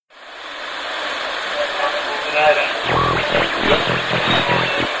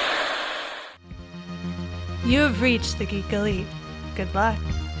You have reached the Geek Elite. Good luck.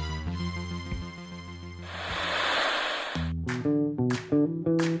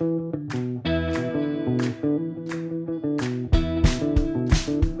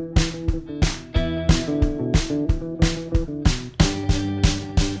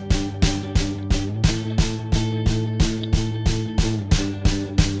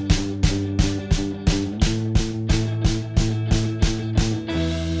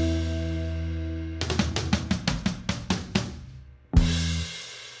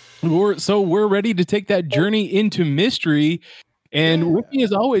 We're ready to take that journey into mystery. And with me,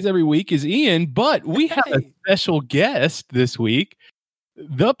 as always, every week is Ian, but we have a special guest this week,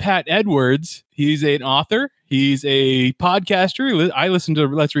 the Pat Edwards. He's an author. He's a podcaster. I listen to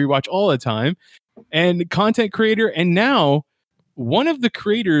Let's Rewatch all the time, and content creator, and now one of the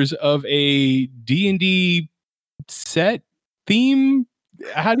creators of a D&D set theme.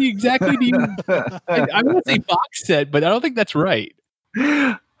 How do you exactly do you, I want to say box set, but I don't think that's right.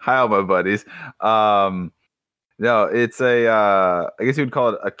 Hi, all my buddies. No, it's I guess you would call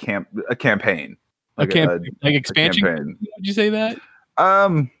it a campaign. Like expansion. Campaign. Would you say that? I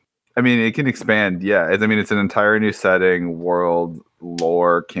mean, it can expand. Yeah, it's an entire new setting, world,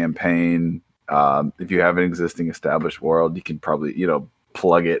 lore, campaign. If you have an existing established world, you can probably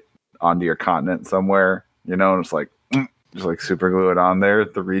plug it onto your continent somewhere. And it's like just like super glue it on there,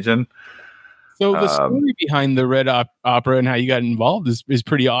 the region. So the story behind the Red Opera and how you got involved is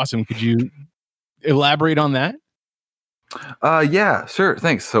pretty awesome. Could you elaborate on that? Yeah, sure.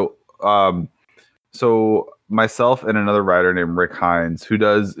 Thanks. So myself and another writer named Rick Hines, who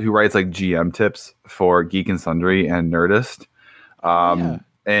writes like GM tips for Geek and Sundry and Nerdist.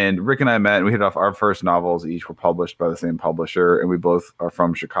 And Rick and I met, and we hit off. Our first novels each were published by the same publisher, and we both are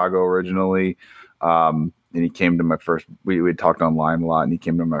from Chicago originally. And he came to my first, we had talked online a lot, and he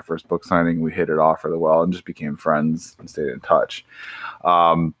came to my first book signing. We hit it off really well and just became friends and stayed in touch.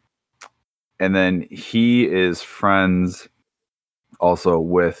 And then he is friends also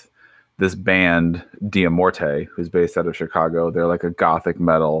with this band, Dia Morte, who's based out of Chicago. They're like a gothic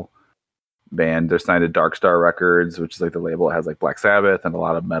metal band. They're signed to Dark Star Records, which is like the label that has like Black Sabbath and a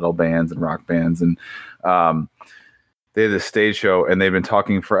lot of metal bands and rock bands. And they had this stage show, and they've been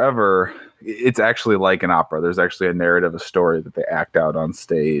talking forever. It's actually like an opera. There's actually a narrative, a story that they act out on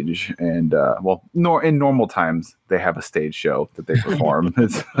stage. And in normal times, they have a stage show that they perform.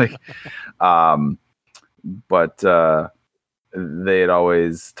 It's like, but they had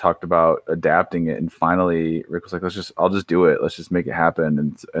always talked about adapting it. And finally, Rick was like, I'll just do it. Let's just make it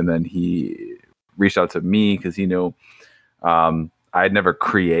happen. And then he reached out to me because he knew I had never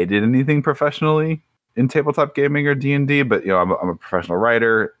created anything professionally in tabletop gaming or D&D, but I'm a professional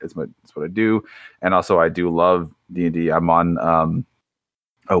writer. It's what I do, and also I do love D&D. I'm on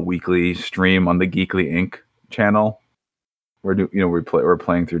a weekly stream on the Geekly Inc. channel. We're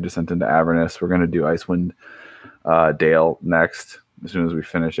playing through Descent into Avernus. We're gonna do Icewind Dale next as soon as we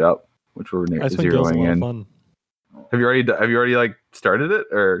finish up, which we're zeroing in. Fun. Have you already like started it,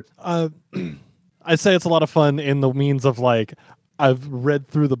 or? I'd say it's a lot of fun in the means of like I've read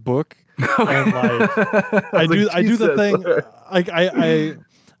through the book. Okay. And like I do the thing.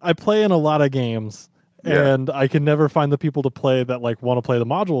 I play in a lot of games, and I can never find the people to play that like want to play the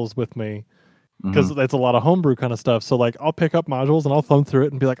modules with me because it's a lot of homebrew kind of stuff. So like I'll pick up modules and I'll thumb through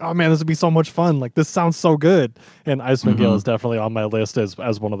it and be like, oh man, this would be so much fun. Like this sounds so good. And Icewind Dale is definitely on my list as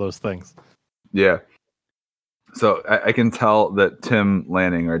one of those things. Yeah. So I can tell that Tim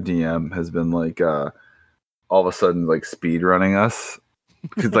Lanning, our DM, has been like all of a sudden like speed running us.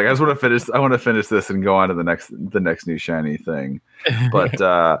 Because like I want to finish this and go on to the next new shiny thing, but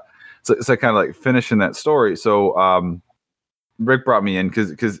so kind of like finishing that story. So Rick brought me in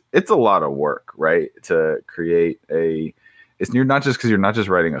because it's a lot of work, right? To create you're not just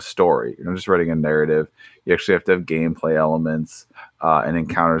writing a story, you're not just writing a narrative. You actually have to have gameplay elements and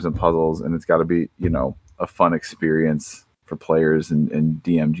encounters and puzzles, and it's got to be a fun experience for players and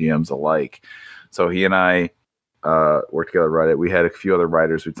GMs alike. So he and I worked together to write it. We had a few other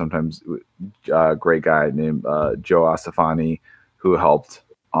writers who'd sometimes great guy named Joe Astafani who helped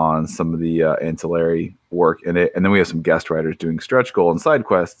on some of the ancillary work in it, and then we have some guest writers doing stretch goal and side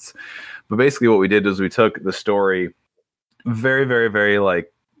quests. But basically what we did is we took the story, very very very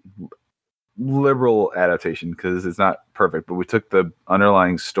like liberal adaptation because it's not perfect, but we took the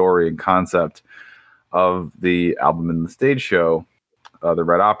underlying story and concept of the album and the stage show, the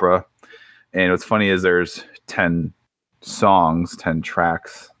Red Opera. And what's funny is there's 10 songs, 10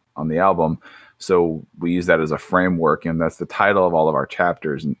 tracks on the album. So we use that as a framework, and that's the title of all of our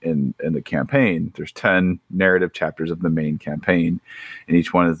chapters in the campaign. There's 10 narrative chapters of the main campaign, and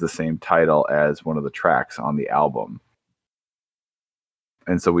each one is the same title as one of the tracks on the album.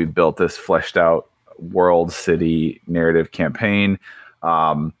 And so we built this fleshed out world, city, narrative campaign.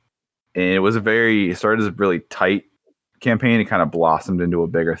 And it started as a really tight campaign. It kind of blossomed into a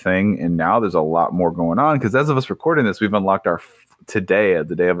bigger thing. And now there's a lot more going on, because as of us recording this, we've unlocked today,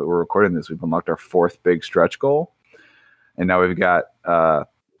 the day of it we're recording this, we've unlocked our 4th big stretch goal. And now we've got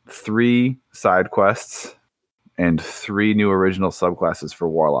 3 side quests and 3 new original subclasses for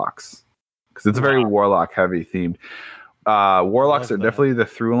warlocks, because it's a very warlock heavy themed. Warlocks are definitely the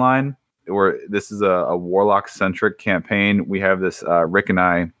through line, where this is a warlock centric campaign. We have this Rick and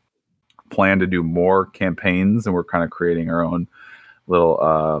I plan to do more campaigns, and we're kind of creating our own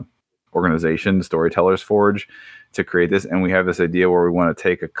little organization, Storytellers Forge, to create this. And we have this idea where we want to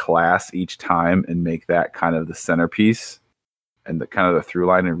take a class each time and make that kind of the centerpiece and the kind of the through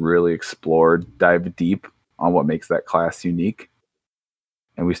line, and really dive deep on what makes that class unique.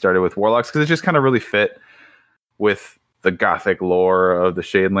 And we started with warlocks because it just kind of really fit with the gothic lore of the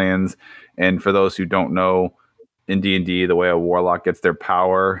Shadelands. And for those who don't know, in D&D, the way a warlock gets their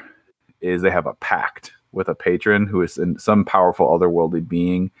power is they have a pact with a patron who is some powerful otherworldly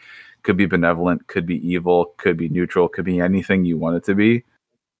being. Could be benevolent, could be evil, could be neutral, could be anything you want it to be.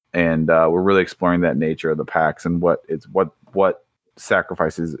 And we're really exploring that nature of the pacts and what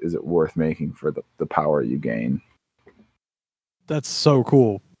sacrifices is it worth making for the power you gain. That's so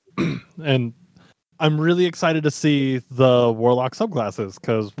cool. And I'm really excited to see the Warlock subclasses,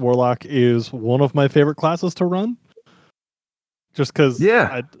 because Warlock is one of my favorite classes to run. Just because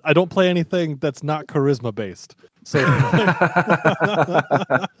I don't play anything that's not charisma based. So,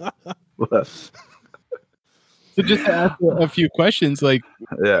 so just to ask a few questions, like,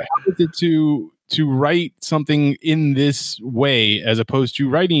 how is it to write something in this way as opposed to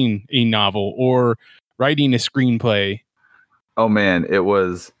writing a novel or writing a screenplay? Oh man, it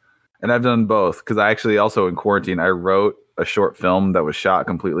was, and I've done both, because I actually also in quarantine, I wrote a short film that was shot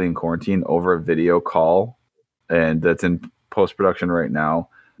completely in quarantine over a video call, and that's in post-production right now.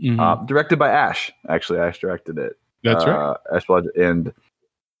 Directed by Ash. Actually, Ash directed it. That's right. Ash Blood, and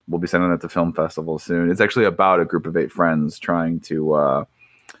we'll be sending it to film festival soon. It's actually about a group of 8 friends trying to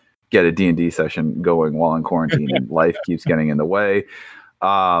get a D&D session going while in quarantine, and life keeps getting in the way.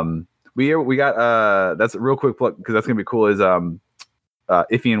 We got that's a real quick plug, because that's gonna be cool. Is Ifian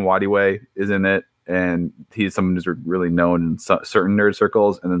Wadiway is in it, and he's someone who's really known in certain nerd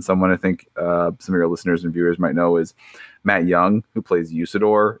circles. And then someone I think some of your listeners and viewers might know is Matt Young, who plays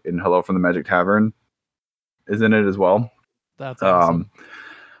Usador in Hello from the Magic Tavern, is in it as well. That's awesome.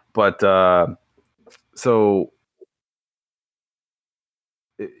 So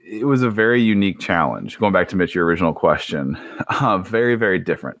it was a very unique challenge. Going back to Mitch, your original question, very, very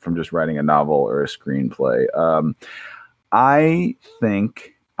different from just writing a novel or a screenplay. I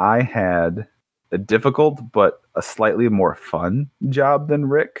think I had a difficult but a slightly more fun job than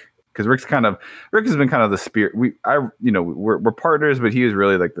Rick, because Rick has been kind of the spear. We're partners, but he was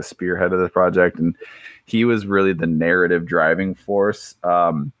really like the spearhead of the project, and he was really the narrative driving force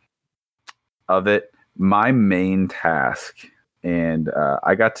of it. My main task, and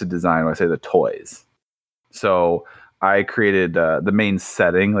I got to design, when I say the toys. So I created the main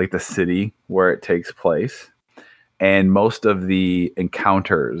setting, like the city where it takes place, and most of the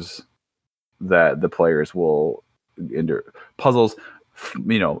encounters that the players will endure, puzzles,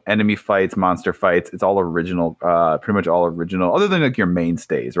 enemy fights, monster fights. It's all original, pretty much all original, other than like your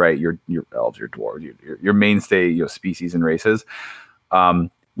mainstays, right? Your elves, your dwarves, your mainstay, species and races.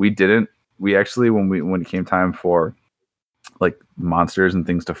 We actually, when it came time for like monsters and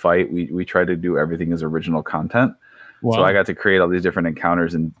things to fight, we tried to do everything as original content. Wow. So I got to create all these different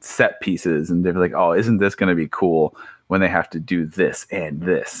encounters and set pieces, and they're like, oh, isn't this going to be cool when they have to do this and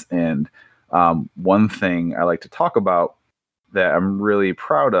this? And one thing I like to talk about that I'm really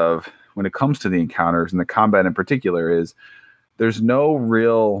proud of when it comes to the encounters and the combat in particular is there's no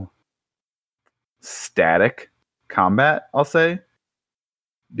real static combat, I'll say,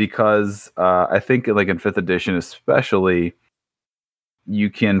 because I think like in 5th edition especially, you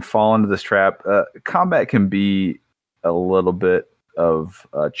can fall into this trap. Combat can be a little bit of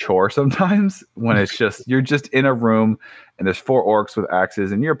a chore sometimes when it's just you're just in a room and there's 4 orcs with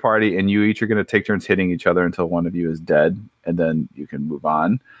axes in your party, and you each are going to take turns hitting each other until one of you is dead, and then you can move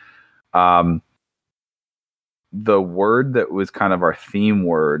on. The word that was kind of our theme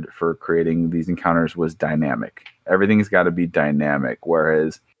word for creating these encounters was dynamic. Everything's got to be dynamic,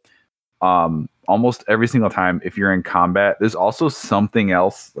 whereas almost every single time, if you're in combat, there's also something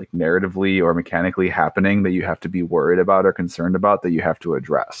else like narratively or mechanically happening that you have to be worried about or concerned about that you have to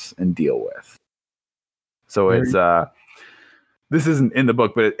address and deal with. So it's this isn't in the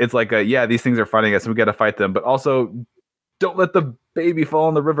book, but it's like these things are fighting us and we got to fight them, but also don't let the baby fall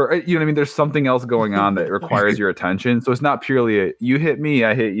in the river. You know what I mean? There's something else going on that requires your attention. So it's not purely you hit me,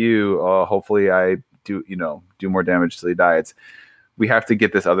 I hit you. Hopefully I do more damage till he dies. We have to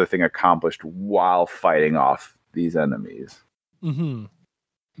get this other thing accomplished while fighting off these enemies. Mm-hmm.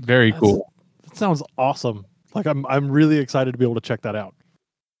 Very cool. That sounds awesome. Like I'm really excited to be able to check that out.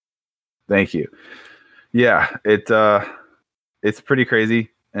 Thank you. Yeah, it's pretty crazy,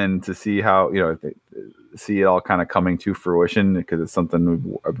 and to see how see it all kind of coming to fruition, because it's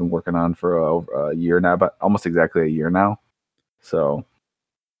something I've been working on for a year now, but almost exactly a year now. So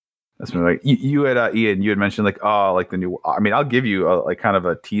that's been like you had Ian. You had mentioned the new. I mean, I'll give you like kind of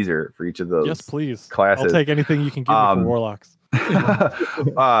a teaser for each of those. Yes, please. Classes. I'll take anything you can give me for warlocks.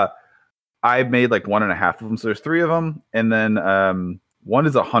 I made like 1.5 of them, so there's 3 of them, and then one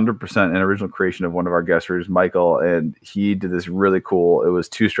is 100% an original creation of one of our guest readers, Michael, and he did this really cool. It was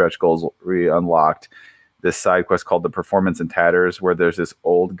 2 stretch goals we unlocked. This side quest called the Performance in Tatters, where there's this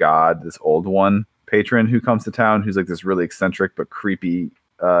old god, this old one patron who comes to town, who's like this really eccentric but creepy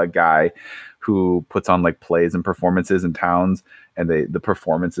guy who puts on like plays and performances in towns, and the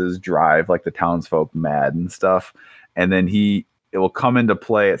performances drive like the townsfolk mad and stuff. And then it will come into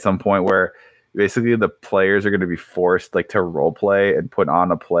play at some point where basically the players are going to be forced like to role play and put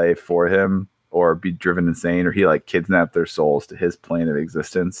on a play for him, or be driven insane, or he like kidnap their souls to his plane of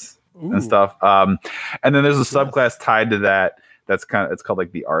existence. Ooh. And stuff. And then there's a subclass tied to that. It's called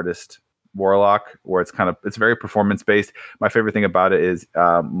like the Artist Warlock, where it's very performance based. My favorite thing about it is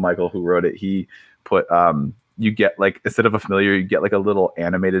Michael, who wrote it, he put you get like, instead of a familiar, you get like a little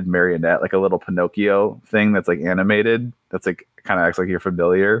animated marionette, like a little Pinocchio thing that's like animated, that's like kind of acts like you're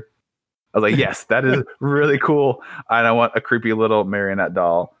familiar. I was like, yes, that is really cool. And I want a creepy little marionette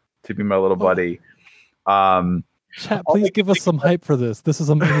doll to be my little buddy. Chat, please give us some hype for this. This is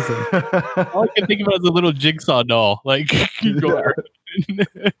amazing. All I can think about is a little jigsaw doll. Like, and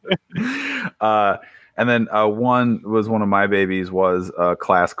then one of my babies was a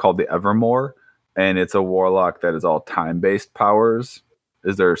class called the Evermore, and it's a warlock that is all time-based powers.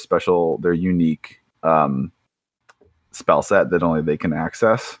 Is their unique spell set that only they can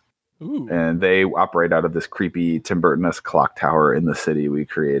access. Ooh. And they operate out of this creepy Tim Burton-esque clock tower in the city we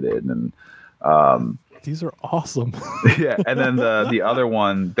created, and these are awesome. Yeah, and then the other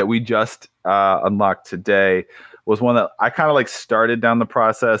one that we just unlocked today was one that I kind of like started down the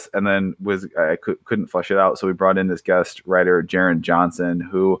process, and then couldn't flesh it out. So we brought in this guest writer, Jaron Johnson.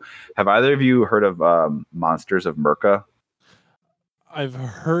 Who have either of you heard of Monsters of Merca? I've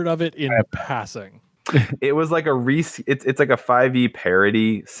heard of it in passing. It was like it's like a 5e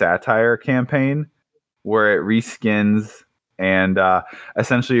parody satire campaign where it reskins. And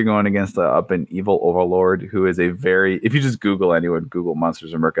essentially, you're going against an evil overlord who is if you just Google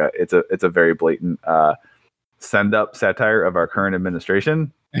Monsters of Merca, it's a very blatant send-up satire of our current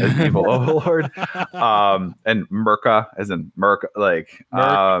administration as evil overlord. And Merca, as in Merca, like,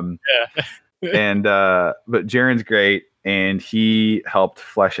 and but Jaron's great, and he helped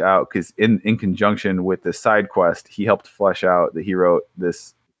flesh out, because in conjunction with this side quest, he helped flesh out that he wrote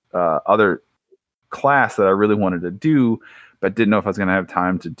this other class that I really wanted to do, but didn't know if I was going to have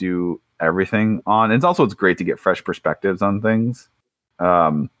time to do everything on. And it's great to get fresh perspectives on things.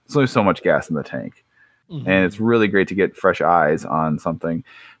 So there's so much gas in the tank. Mm-hmm. And it's really great to get fresh eyes on something.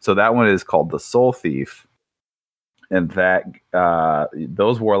 So that one is called the Soul Thief. And that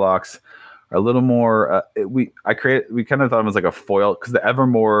those warlocks are a little more... we kind of thought it was like a foil, because the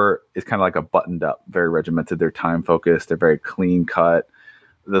Evermore is kind of like a buttoned up, very regimented. They're time focused. They're very clean cut.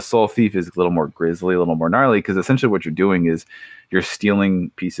 The Soul Thief is a little more grisly, a little more gnarly, because essentially what you're doing is you're stealing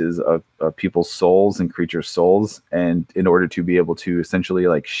pieces of people's souls and creatures' souls, and in order to be able to essentially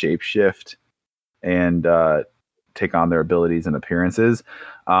like shapeshift and take on their abilities and appearances.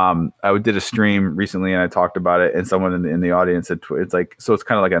 I did a stream recently and I talked about it, and someone in the audience said it's like, so it's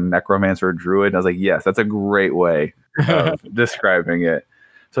kind of like a necromancer or druid. And I was like, yes, that's a great way of describing it.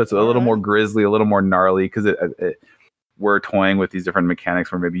 So it's a little more grisly, a little more gnarly, because we're toying with these different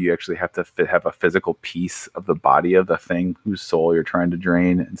mechanics where maybe you actually have to have a physical piece of the body of the thing whose soul you're trying to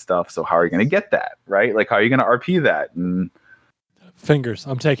drain and stuff. So how are you going to get that, right? Like, how are you going to RP that? And fingers.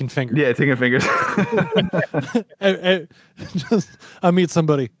 I'm taking fingers. Yeah, taking fingers. I meet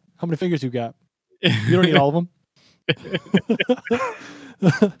somebody. How many fingers you got? You don't need all of them.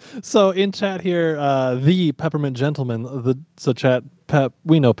 So in chat here, the Peppermint Gentleman, chat Pep.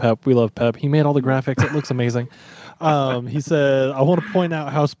 We know Pep. We love Pep. He made all the graphics. It looks amazing. He said, I want to point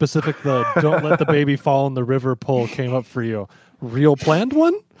out how specific the "don't let the baby fall in the river" poll came up for you. Real planned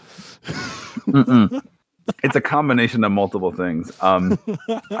one? It's a combination of multiple things. I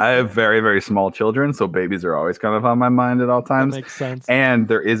have very, very small children, so babies are always kind of on my mind at all times. That makes sense. And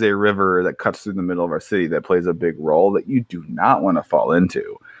there is a river that cuts through the middle of our city that plays a big role that you do not want to fall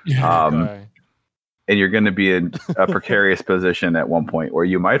into. Okay. And you're going to be in a precarious position at one point where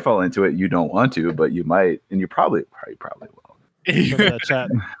you might fall into it. You don't want to, but you might, and you probably will. That chat.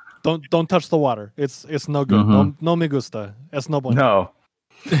 Don't touch the water. It's no good. No me gusta. Es no bueno. No.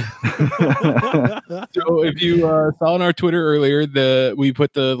 So if you saw on our Twitter earlier, we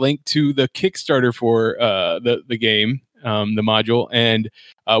put the link to the Kickstarter for the game, the module, and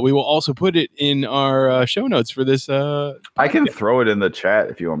we will also put it in our show notes for this. I can throw it in the chat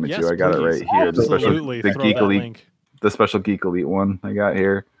if you want me to. I got it right here. Absolutely. The Geek Elite, the special Geek Elite one I got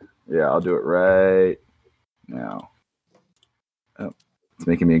here. Yeah, I'll do it right now. Oh, it's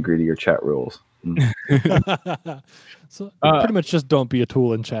making me agree to your chat rules. So pretty much just don't be a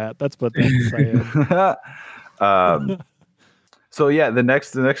tool in chat. That's what that's saying. So yeah, the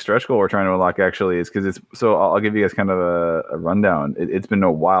next stretch goal we're trying to unlock actually is because it's so I'll give you guys kind of a rundown. It's been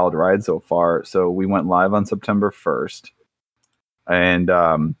a wild ride so far. So we went live on September 1st,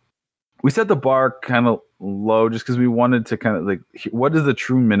 and we set the bar kind of low just because we wanted to kind of like, what is the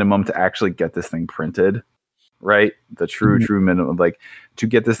true minimum to actually get this thing printed, right? The true minimum, like to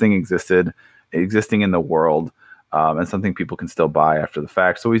get this thing existing in the world, and something people can still buy after the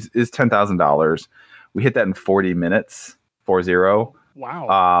fact. So is $10,000. We hit that in 40 minutes. 40.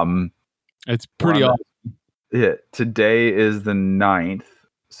 Wow. It's pretty awesome. Yeah. Today is the 9th.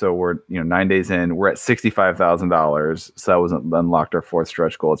 So we're 9 days in. We're at $65,000. So that was unlocked our fourth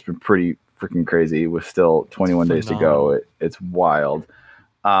stretch goal. It's been pretty freaking crazy with still 21 days to go. It's wild.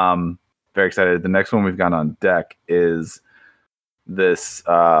 Very excited. The next one we've got on deck is this.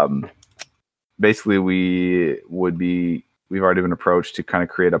 Basically, we've already been approached to kind of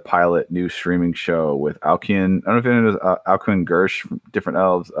create a pilot new streaming show with Alcuin. I don't know if you know Alcuin Gersh from Different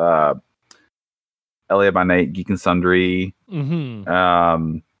Elves, Elliot by Night, Geek and Sundry.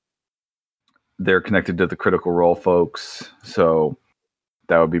 They're connected to the Critical Role folks, so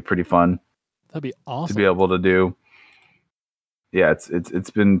that would be pretty fun. That'd be awesome to be able to do. Yeah,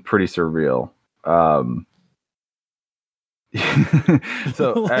 it's been pretty surreal.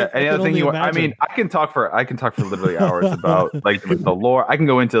 So any other thing I mean, I can talk for literally hours about like the lore. I can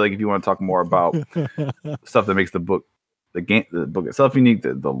go into like if you want to talk more about stuff that makes the book itself unique,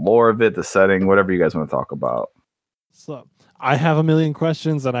 the lore of it, the setting, whatever you guys want to talk about. So I have a million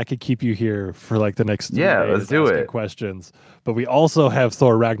questions and I could keep you here for like the next 3 days. Let's do it. Questions, but we also have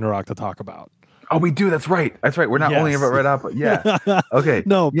Thor Ragnarok to talk about. Oh, we do. That's right. We're not only about right up, but yeah. Okay.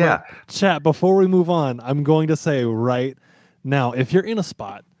 No. Yeah. Chat. Before we move on, I'm going to say right now, if you're in a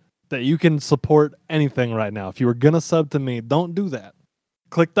spot that you can support anything right now, if you were going to sub to me, don't do that.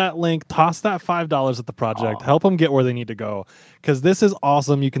 Click that link, toss that $5 at the project, help them get where they need to go. Because this is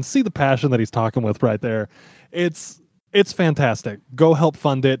awesome. You can see the passion that he's talking with right there. It's fantastic. Go help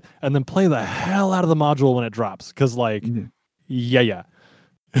fund it and then play the hell out of the module when it drops. Because yeah.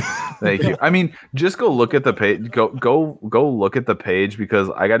 Thank you. I mean, just go look at the page. Go look at the page because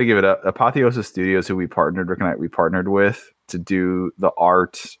I got to give it up. Apotheosis Studios, who Rick and I partnered with to do the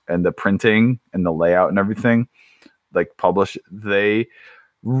art and the printing and the layout and everything, like publish. They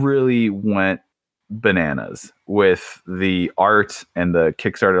really went bananas with the art and the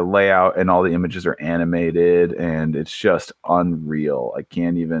Kickstarter layout, and all the images are animated, and it's just unreal. I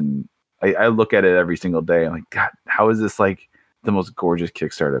can't even. I look at it every single day. I'm like, God, how is this like the most gorgeous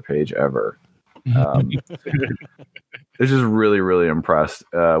Kickstarter page ever? It's just really, really impressed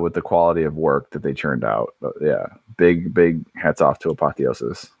with the quality of work that they churned out. But yeah, big hats off to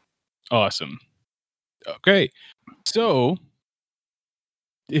Apotheosis. Awesome. Okay, so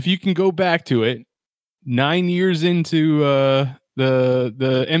if you can go back to it, 9 years into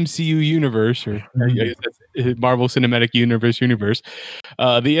the MCU universe, or I guess that's Marvel Cinematic Universe, the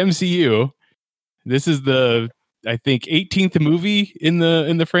MCU. This is the, I think, 18th movie in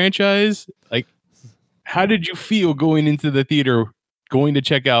the franchise. Like, how did you feel going into the theater, going to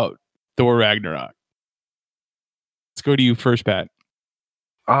check out Thor Ragnarok? Let's go to you first, Pat.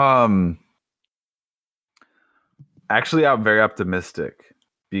 Actually, I'm very optimistic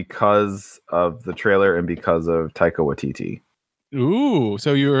because of the trailer and because of Taika Waititi. Ooh,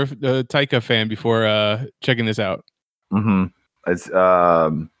 so you were a Taika fan before checking this out? Mm-hmm.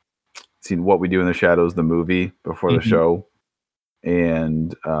 I've seen What We Do in the Shadows, the movie, before the show,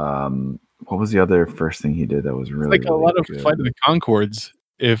 and what was the other first thing he did that was really like a lot good? of Flight of the Conchords.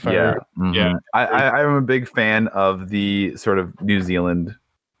 If Yeah. yeah, I'm a big fan of the sort of New Zealand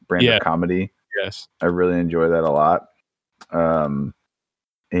brand of comedy. Yes, I really enjoy that a lot. And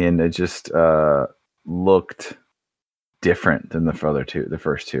it just looked different than the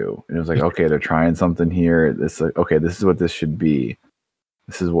first two. And it was like, okay, they're trying something here. This like, okay, this is what this should be.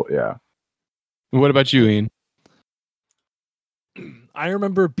 This is what, yeah. What about you, Ian? I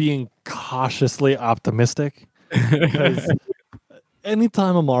remember being cautiously optimistic because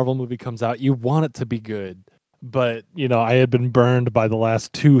anytime a Marvel movie comes out, you want it to be good. But, I had been burned by the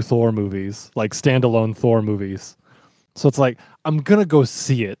last 2 Thor movies, like standalone Thor movies. So it's like, I'm going to go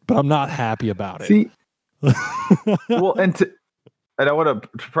see it, but I'm not happy about it. See, well, and I want to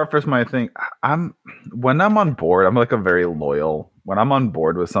preface my thing. When I'm on board, I'm like a very loyal. When I'm on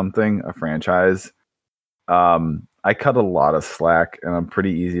board with something, a franchise, I cut a lot of slack, and I'm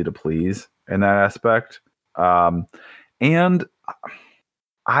pretty easy to please in that aspect. And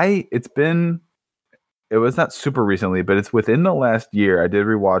it was not super recently, but it's within the last year. I did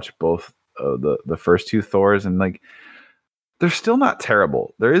rewatch both the first 2 Thors, and like they're still not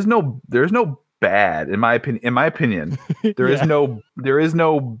terrible. There's no bad in my opinion. There is no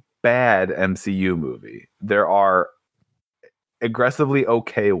bad MCU movie. There are aggressively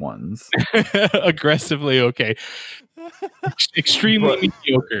okay ones. Aggressively okay. Extremely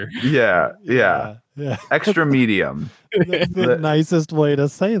mediocre. Yeah. Extra medium. That's the nicest way to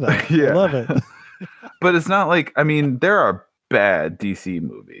say that. Yeah. I love it. But it's not like, I mean, there are bad DC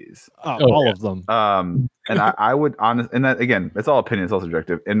movies. All of them. And I would and that again, it's all opinion, it's all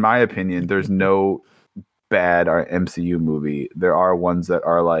subjective. In my opinion, there's no bad MCU movie. There are ones that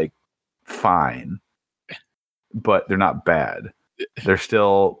are like fine, but they're not bad. They're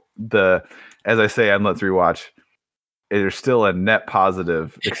still as I say on Let's Rewatch, there's still a net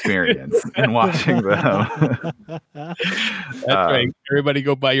positive experience in watching them. That's right. Everybody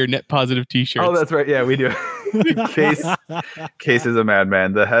go buy your net positive t-shirts. Oh, that's right. Yeah, we do. Case is a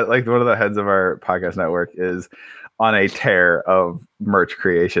madman. The head, like one of the heads of our podcast network, is on a tear of merch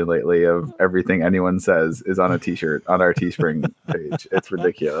creation lately. Of everything anyone says is on a t-shirt on our Teespring page. It's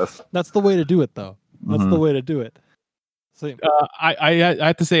ridiculous. That's the way to do it, though. That's the way to do it. So, I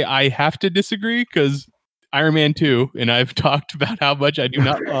have to say I have to disagree because Iron Man 2, and I've talked about how much I do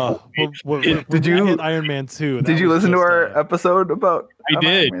not. Did you hit Iron Man 2? Did you listen to our episode about? I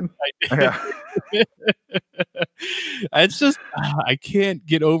did. Yeah. It's just I can't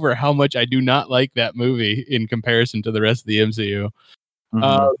get over how much I do not like that movie in comparison to the rest of the MCU.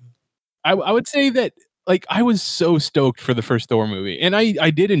 I would say that like I was so stoked for the first Thor movie, and I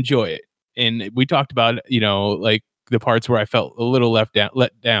did enjoy it. And we talked about like the parts where I felt a little let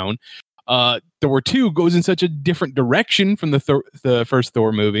down. Thor 2 goes in such a different direction from the first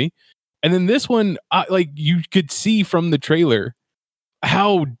Thor movie. And then this one, like you could see from the trailer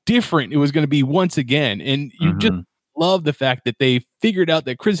how different it was going to be once again. And you just love the fact that they figured out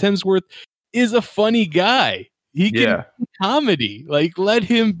that Chris Hemsworth is a funny guy. He can do comedy. Like, let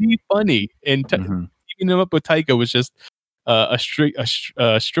him be funny. And keeping him up with Taika was just a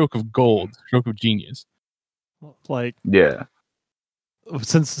stroke of gold, stroke of genius. Like, yeah.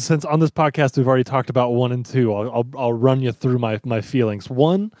 Since on this podcast we've already talked about 1 and 2, I'll run you through my feelings.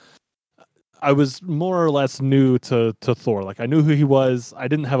 1, I was more or less new to Thor. Like I knew who he was. I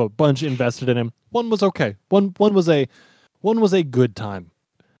didn't have a bunch invested in him. 1 was okay. One was a good time.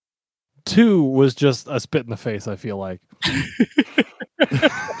 2 was just a spit in the face, I feel like.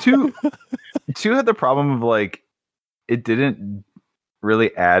 2 had the problem of like it didn't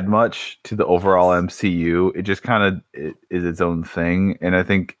really add much to the overall MCU. It just kind of is its own thing, and I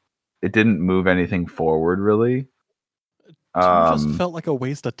think it didn't move anything forward really. It just felt like a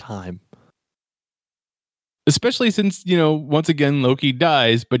waste of time. Especially since, once again Loki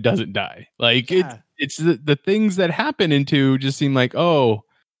dies but doesn't die. Like it's the things that happen in 2 just seem like, oh,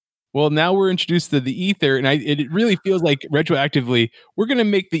 well, now we're introduced to the ether, and it really feels like retroactively we're going to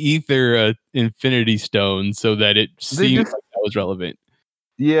make the ether Infinity Stone so that it seems like that was relevant.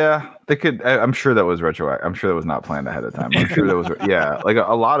 Yeah, they could. I'm sure that was retroactive. I'm sure that was not planned ahead of time. I'm sure that was like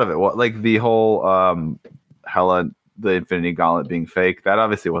a lot of it. Like the whole Hela, the Infinity Gauntlet being fake. That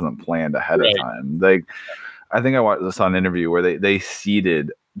obviously wasn't planned ahead of time. Like I think I watched this on an interview where they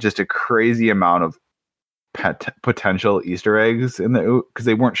seeded just a crazy amount of potential Easter eggs in because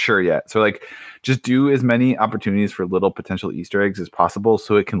they weren't sure yet. So like, just do as many opportunities for little potential Easter eggs as possible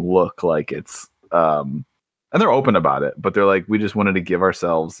so it can look like it's and they're open about it, but they're like, we just wanted to give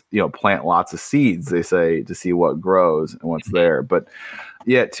ourselves, plant lots of seeds, they say, to see what grows and what's there. But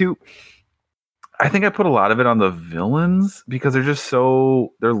yeah, I think I put a lot of it on the villains because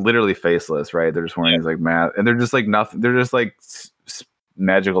they're literally faceless, right? They're just wearing these like mask, and they're just like nothing. They're just like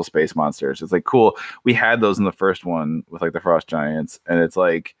magical space monsters. It's like cool. We had those in the first one with like the frost giants, and it's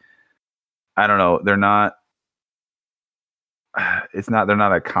like I don't know. They're not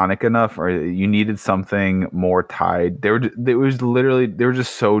iconic enough, or you needed something more tied. They were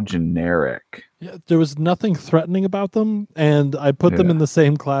just so generic. Yeah, there was nothing threatening about them, and I put them in the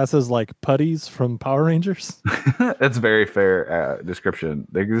same class as like putties from Power Rangers. That's very fair description.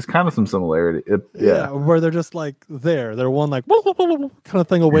 There's kind of some similarity. Where they're just like they're one like kind of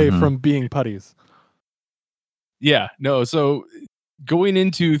thing away from being putties. Yeah, no. So going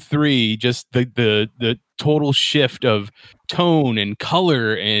into 3, just the total shift of tone and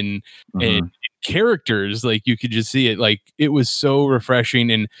color and characters, like you could just see it. Like it was so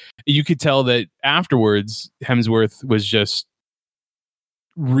refreshing, and you could tell that afterwards Hemsworth was just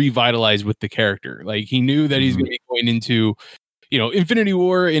revitalized with the character. Like he knew that he's going to be going into, Infinity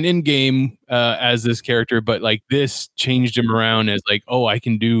War and Endgame as this character, but like this changed him around as like, oh, I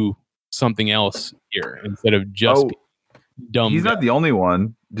can do something else here instead of just dumb. He's not the only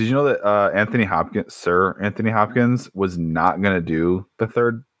one. Did you know that Sir Anthony Hopkins was not going to do the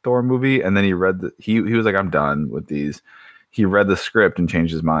third Thor movie, and then he read he was like, I'm done with these. He read the script and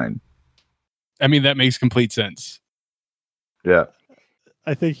changed his mind. I mean, that makes complete sense. Yeah.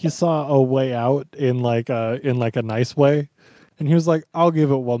 I think he saw a way out in like a nice way, and he was like, I'll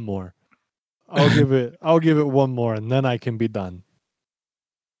give it one more. I'll give it one more, and then I can be done.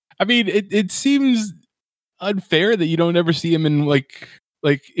 I mean, it seems unfair that you don't ever see him in like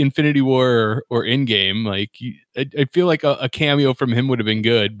Infinity War or Endgame. Like I feel like a cameo from him would have been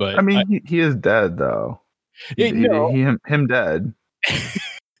good, but I mean, he is dead though. Him dead.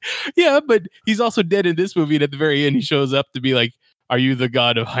 Yeah, but he's also dead in this movie, and at the very end he shows up to be like, are you the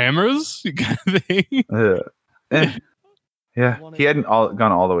god of hammers? Kind of thing. Yeah. He hadn't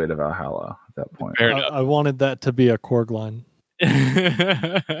gone all the way to Valhalla at that point. I wanted that to be a Korg line.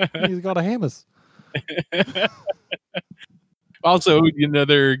 He's got a hammers. Also,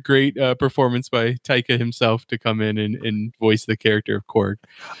 another great performance by Taika himself to come in and voice the character of Korg.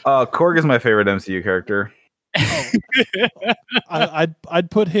 Korg is my favorite MCU character.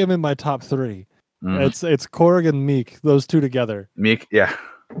 I'd put him in my top 3. It's Korg and Meek, those two together. Meek, yeah.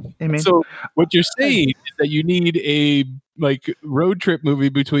 Hey, so what you're saying is that you need a like road trip movie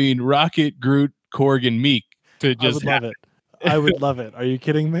between Rocket, Groot, Korg, and Meek to just love it. I would love it. Are you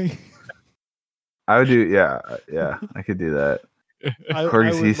kidding me? I would do, yeah, I could do that.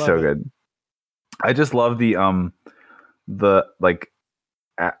 He's so good. I just love the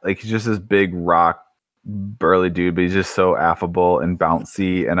he's just this big rock burly dude, but he's just so affable and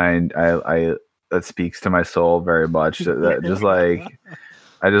bouncy, and I that speaks to my soul very much. That just like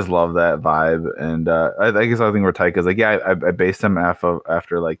I just love that vibe, and I guess I think where Taika's like, yeah, I based him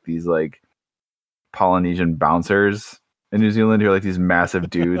after like these like Polynesian bouncers in New Zealand who are like these massive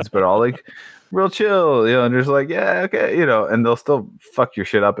dudes, but all like real chill, and just like, yeah, okay, and they'll still fuck your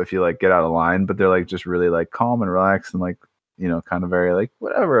shit up if you like get out of line, but they're like just really like calm and relaxed and like, kind of very like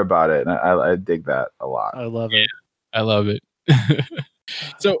whatever about it. And I dig that a lot. I love it. I love it.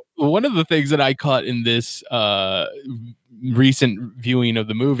 So one of the things that I caught in this recent viewing of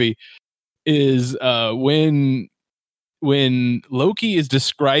the movie is when Loki is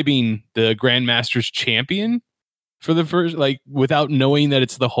describing the Grandmaster's champion for the first, like without knowing that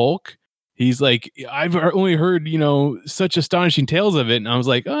it's the Hulk. He's like, I've only heard, such astonishing tales of it. And I was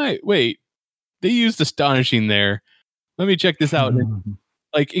like, all right, wait, they used astonishing there. Let me check this out.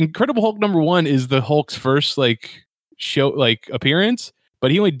 Like Incredible Hulk #1 is the Hulk's first like show, like appearance,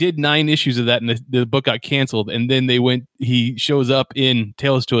 but he only did 9 issues of that and the book got canceled. And then he shows up in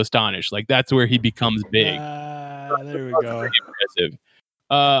Tales to Astonish. Like that's where he becomes big. There we go.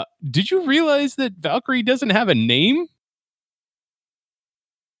 Impressive. Did you realize that Valkyrie doesn't have a name?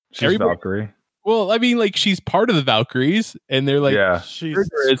 She's Valkyrie. Well, I mean, like she's part of the Valkyries, and they're like, yeah, she's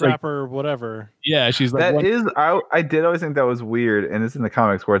Scrapper, like, whatever. Yeah, she's like I did always think that was weird, and it's in the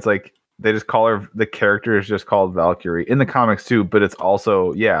comics where it's like they just call her, the character is just called Valkyrie in the comics too, but it's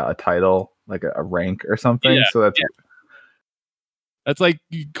also a title, like a rank or something. Yeah, so that's like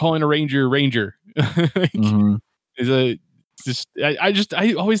calling a ranger. Like,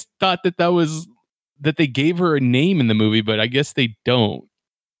 I always thought that they gave her a name in the movie, but I guess they don't.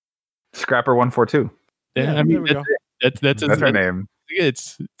 Scrapper 142. Yeah, I mean that's her name.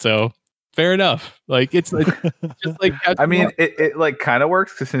 It's so fair enough. Like it's like just like I mean it like kind of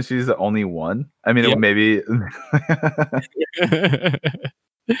works because since she's the only one. I mean, maybe.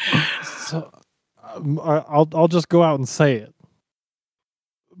 So I'll just go out and say it.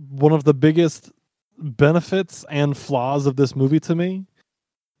 One of the biggest benefits and flaws of this movie to me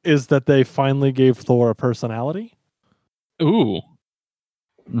is that they finally gave Thor a personality. Ooh.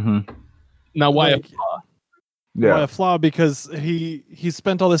 Mm-hmm. Now, why Like, a flaw? Yeah. Why a flaw? Because he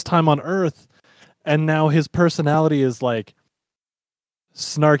spent all this time on Earth, and now his personality is like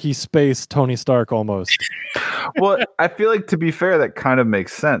snarky space Tony Stark almost. Well, I feel like, to be fair, that kind of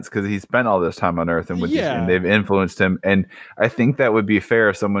makes sense because he spent all this time on Earth and and they've influenced him. And I think that would be fair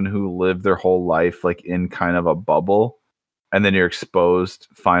if someone who lived their whole life like in kind of a bubble, and then you're exposed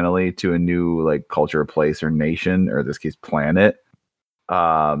finally to a new like culture, place, or nation, or in this case, planet.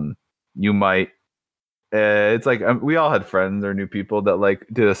 You might. It's like we all had friends or knew people that like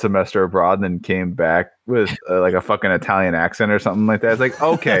did a semester abroad and then came back with like a fucking Italian accent or something like that. It's like,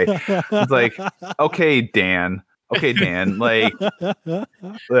 okay. It's like, okay, Dan, like,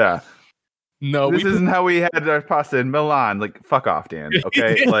 yeah. No, this isn't how we had our pasta in Milan. Like, fuck off, Dan.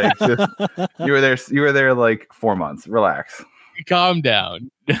 Okay, like, just, you were there like 4 months. Relax. calm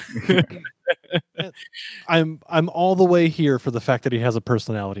down. I'm all the way here for the fact that he has a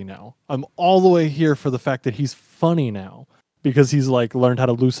personality now. I'm all the way here for the fact that he's funny now because he's like learned how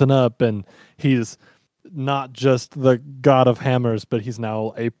to loosen up, and he's not just the god of hammers, but he's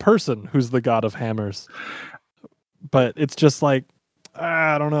now a person who's the god of hammers. But it's just like,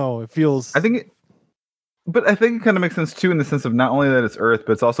 I don't know. It feels. I think it kind of makes sense too, in the sense of not only that it's Earth,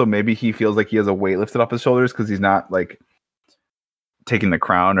 but it's also maybe he feels like he has a weight lifted off his shoulders because he's not like taking the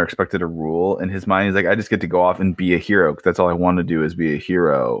crown or expected to rule. In his mind, he's like, I just get to go off and be a hero because that's all I want to do is be a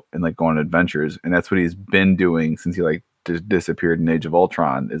hero and like go on adventures. And that's what he's been doing since he like disappeared in Age of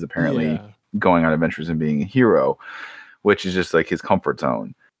Ultron, is apparently going on adventures and being a hero, which is just like his comfort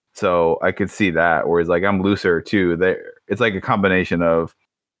zone. So I could see that, where he's like, I'm looser too. It's like a combination of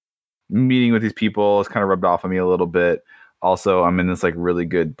meeting with these people. It's kind of rubbed off on me a little bit. Also, I'm in this like really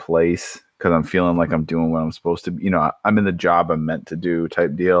good place because I'm feeling like I'm doing what I'm supposed to. You know, I'm in the job I'm meant to do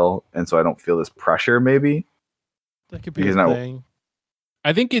type deal, and so I don't feel this pressure. Maybe that could be a thing.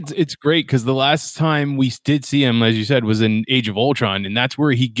 I think it's great because the last time we did see him, as you said, was in Age of Ultron, and that's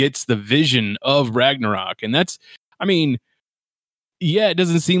where he gets the vision of Ragnarok. And that's, I mean, yeah, it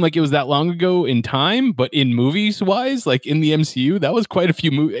doesn't seem like it was that long ago in time, but in movies wise, like in the MCU, that was quite a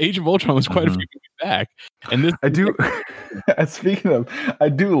few Age of Ultron was quite a few movies back. And this, I do. Speaking of, I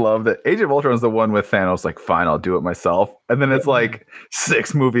do love that Age of Ultron is the one with Thanos like, fine, I'll do it myself, and then it's like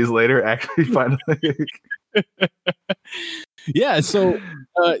 6 movies later, actually finally. Yeah, so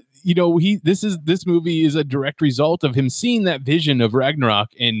you know, this movie is a direct result of him seeing that vision of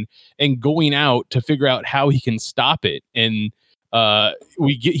Ragnarok and going out to figure out how he can stop it. And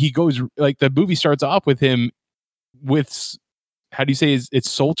he goes, like, the movie starts off with him with, how do you say, it's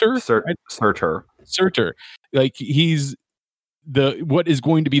Surtur? Surtur. Like, he's what is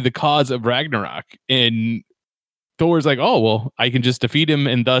going to be the cause of Ragnarok, and Thor's like, oh well, I can just defeat him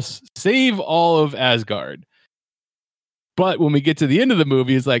and thus save all of Asgard. But when we get to the end of the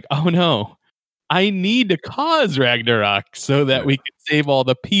movie, it's like, oh no, I need to cause Ragnarok so that we can save all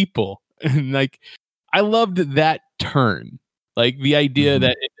the people. And like, I loved that turn. Like the idea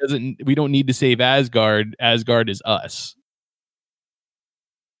that we don't need to save Asgard. Asgard is us.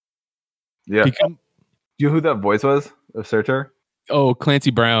 Yeah. Do you know who that voice was of Surtur? Oh,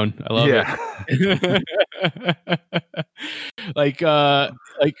 Clancy Brown. I love it. like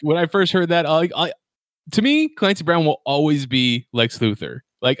when I first heard that, to me, Clancy Brown will always be Lex Luthor.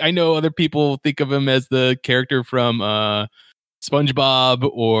 Like, I know other people think of him as the character from SpongeBob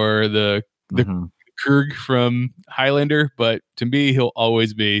or the Kurg from Highlander, but to me, he'll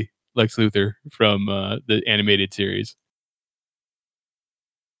always be Lex Luthor from the animated series.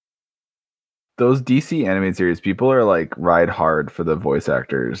 Those DC animated series, people are like ride hard for the voice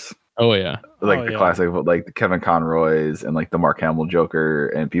actors. Oh yeah, like the classic, like the Kevin Conroy's and like the Mark Hamill Joker,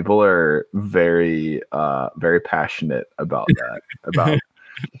 and people are very, very passionate about that. About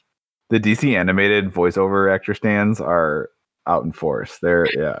the DC animated voiceover actor stands are out in force. They're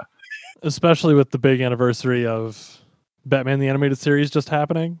especially with the big anniversary of Batman the Animated Series just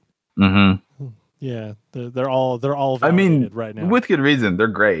happening. Mm-hmm. Yeah, they're all. I mean, right now with good reason. They're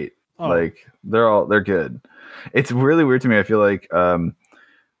great. Oh. Like they're good. It's really weird to me. I feel like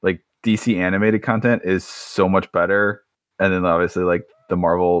DC animated content is so much better, and then obviously like the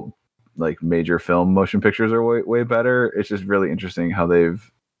Marvel like major film motion pictures are way better. It's just really interesting how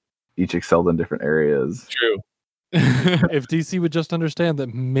they've each excelled in different areas. True. If DC would just understand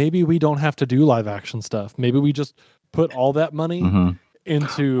that maybe we don't have to do live action stuff. Maybe we just put all that money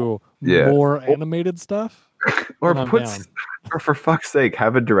into more animated stuff. Or for fuck's sake,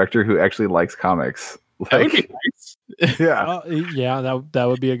 have a director who actually likes comics. Like, that would be nice. Yeah. That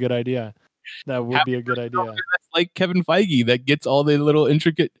would be a good idea. That would be a good idea. That's like Kevin Feige that gets all the little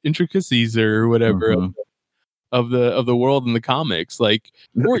intricacies or whatever of the world in the comics. Like,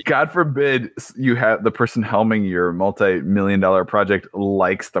 God forbid you have the person helming your multi-million-dollar project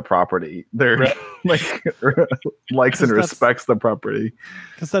likes the property. They're like likes and respects the property.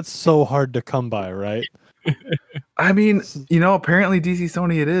 Because that's so hard to come by, right? I mean, apparently DC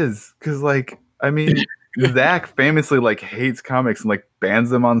Sony it is. Because Zach famously hates comics and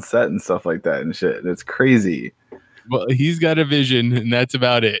bans them on set and stuff like that and shit. It's crazy. Well, he's got a vision and that's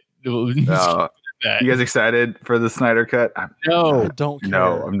about it. You guys excited for the Snyder Cut? No, I don't care.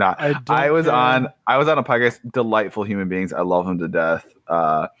 No, I'm not. I was on a podcast. Delightful human beings. I love them to death.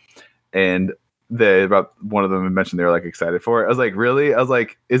 And about one of them mentioned they were excited for it. I was like, really? I was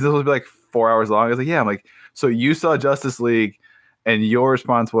like, is this supposed to be 4 hours long? I was like, yeah. I'm like, so you saw Justice League, and your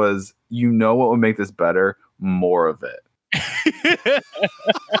response was, what would make this better? More of it.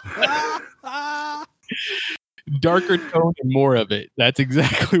 Darker tone and more of it. That's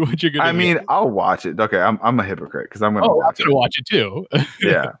exactly what you're gonna. I'll watch it. Okay, I'm a hypocrite because I'm gonna watch it. I'm gonna watch it too.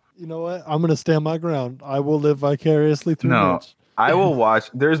 Yeah. You know what? I'm gonna stand my ground. I will live vicariously through Mitch. I will watch.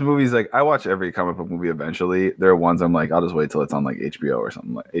 There's movies I watch every comic book movie eventually. There are ones I'm like, I'll just wait till it's on HBO or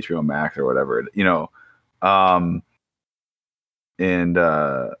something like HBO Max or whatever. And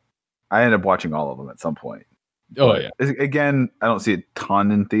I end up watching all of them at some point. Oh yeah. Again, I don't see a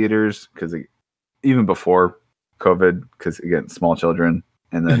ton in theaters because even before COVID, because again, small children,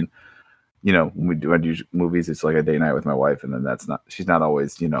 and then when we do movies, it's like a date night with my wife, and then she's not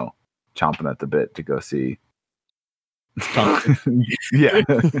always chomping at the bit to go see. Yeah.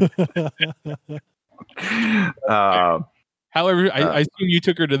 However, I assume you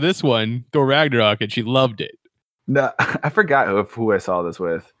took her to this one, Thor Ragnarok, and she loved it. No, I forgot who I saw this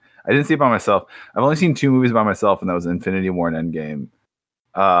with. I didn't see it by myself. I've only seen 2 movies by myself, and that was Infinity War and Endgame.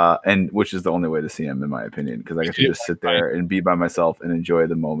 And which is the only way to see him, in my opinion, because I get to just sit there and be by myself and enjoy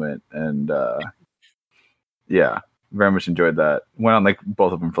the moment. And yeah, very much enjoyed that. Went on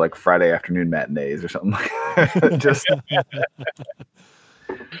both of them for Friday afternoon matinees or something like that. Just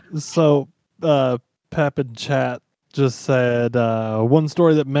so Pep in chat just said one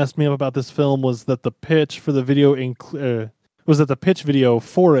story that messed me up about this film was that the pitch for the video the pitch video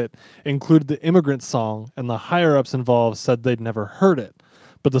for it included the Immigrant Song, and the higher ups involved said they'd never heard it.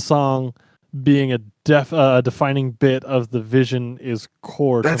 But the song, being a defining bit of the vision, is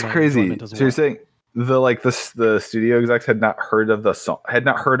core. That's crazy. So you're saying the studio execs had not heard of the song, had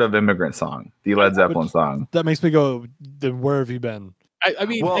not heard of Immigrant Song, the Led Zeppelin song. That makes me go, then where have you been? I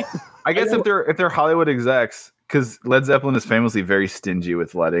guess if they're Hollywood execs, because Led Zeppelin is famously very stingy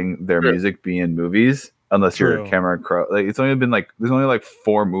with letting their music be in movies, unless you're Cameron Crowe. It's only been there's only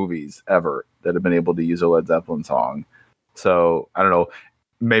 4 movies ever that have been able to use a Led Zeppelin song. So I don't know.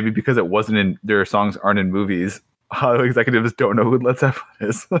 Maybe because it wasn't in their songs aren't in movies, Hollywood executives don't know who Led Zeppelin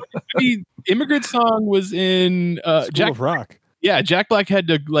is. The Immigrant Song was in School of Rock. Yeah, Jack Black had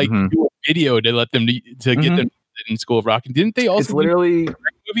to do a video to let them to get them in School of Rock, and didn't they also? It's literally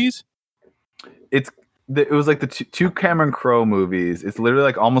movies. It was the 2 Cameron Crowe movies. It's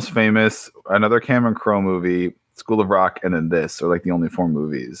literally Almost Famous, another Cameron Crowe movie, School of Rock, and then this are the only 4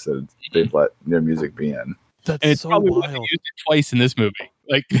 movies that they've let their music be in. That's so wild. They used it twice in this movie.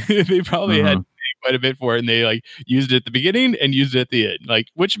 They probably had quite a bit for it, and they used it at the beginning and used it at the end,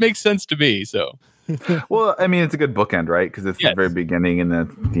 which makes sense to me. So, well, I mean, it's a good bookend, right? Because it's the very beginning and then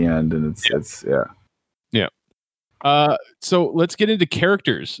the end, and it's yeah. So let's get into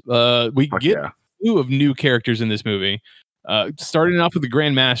characters. We get a few of new characters in this movie. Starting off with the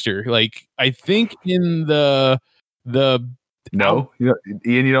Grandmaster. I think in the no, Ian,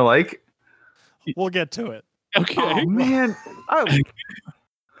 you don't like. We'll get to it. Okay. Oh man, I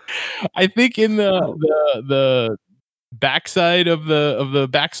think in the backside of the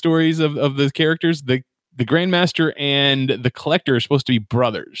backstories of the characters, the Grandmaster and the Collector are supposed to be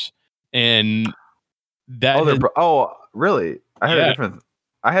brothers, and that. Really?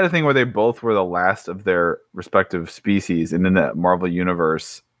 I had a thing where they both were the last of their respective species, and in that Marvel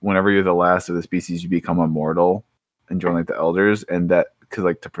universe, whenever you're the last of the species, you become immortal and join the Elders, and that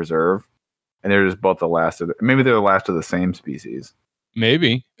because to preserve. And they're just both the last of maybe they're the last of the same species.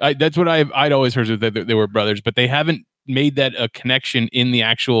 Maybe that's what I'd always heard that they were brothers, but they haven't made that a connection in the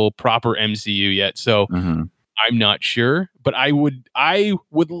actual proper MCU yet. So I'm not sure, but I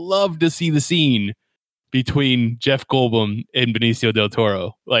would love to see the scene between Jeff Goldblum and Benicio del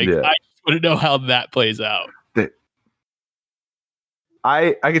Toro. I just want to know how that plays out.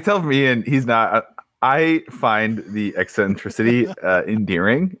 I can tell from Ian, he's not. I find the eccentricity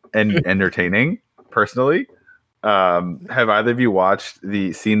endearing and entertaining, personally. Have either of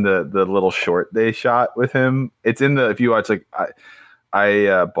you seen the little short they shot with him? It's in the, if you watch, like,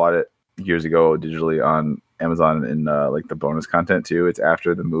 I bought it years ago digitally on Amazon in like the bonus content too. It's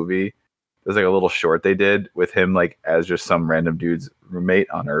after the movie. There's like a little short they did with him like as just some random dude's roommate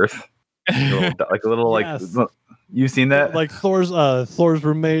on Earth. Like a little Yes. like, you've seen that? Like Thor's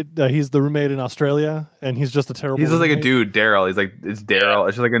roommate. He's the roommate in Australia, and he's just a terrible. He's just like a roommate. dude, Daryl. He's like, it's Daryl.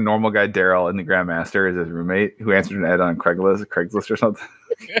 It's just like a normal guy, Daryl, and the Grandmaster is his roommate who answered an ad on Craigslist or something.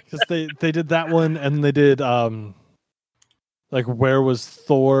 Because they did that one, and they did like where was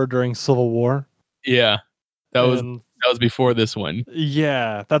Thor during Civil War? Yeah, that was And, before this one.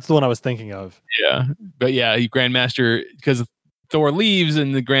 yeah, that's the one I was thinking of. Yeah, but yeah, Grandmaster, because Thor leaves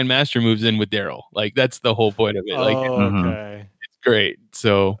and the Grandmaster moves in with Daryl. Like that's the whole point of it. Like okay, it's great.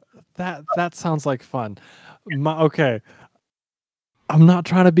 So that sounds like fun. Okay, I'm not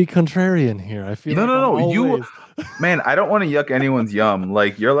trying to be contrarian here. I feel no. Man, I don't want to yuck anyone's yum.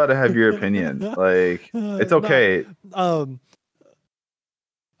 Like, you're allowed to have your opinion. Like, it's okay.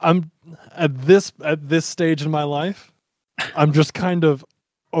 I'm at this stage in my life, I'm just kind of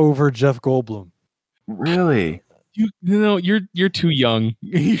over Jeff Goldblum. Really? You're too young.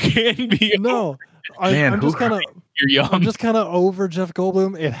 You can't be. No, I'm just kind of. You're young. I'm just kind of over Jeff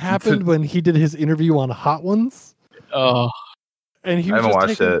Goldblum. It happened when he did his interview on Hot Ones. Oh, and he I was haven't just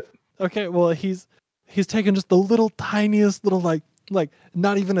watched taking, it. Okay, well he's taken just the little tiniest little like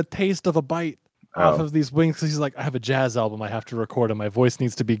not even a taste of a bite off of these wings. He's like, I have a jazz album I have to record and my voice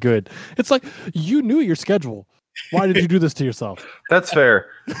needs to be good. It's like, you knew your schedule. Why did you do this to yourself? That's fair.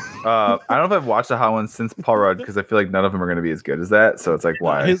 I don't know if I've watched the Hot Ones since Paul Rudd because I feel like none of them are going to be as good as that. So it's like,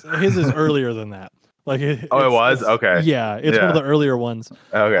 why? His is earlier than that. Like it was? Okay. Yeah, it's one of the earlier ones.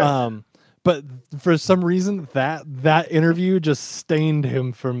 Okay. But for some reason that interview just stained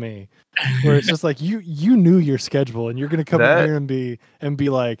him for me. Where it's just like you knew your schedule and you're gonna come in here and be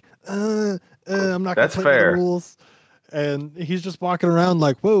like, I'm not gonna play by the rules. And he's just walking around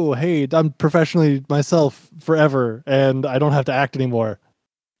like, whoa, hey, I'm professionally myself forever and I don't have to act anymore.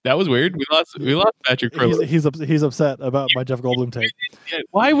 That was weird. We lost Patrick Crowley. He's upset about my Jeff Goldblum take.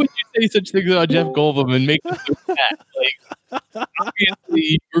 Why would you say such things about Jeff Goldblum and make him so fat? Like,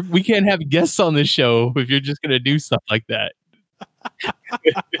 obviously, we can't have guests on this show if you're just gonna do stuff like that.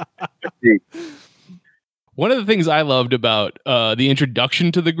 One of the things I loved about the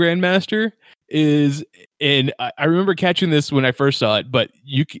introduction to the Grandmaster is, and I remember catching this when I first saw it, but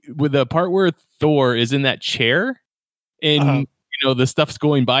with the part where Thor is in that chair and the stuff's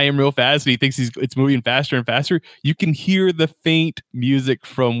going by him real fast and he thinks it's moving faster and faster, you can hear the faint music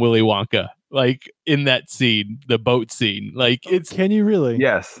from Willy Wonka, like in that scene, the boat scene. Like can you really?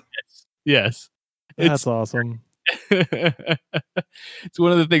 Yes. That's awesome. It's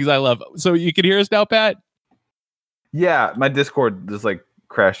one of the things I love. So you can hear us now, Pat? Yeah, my Discord just like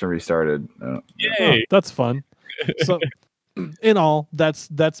crashed and restarted. Yay. That's fun. So in all, that's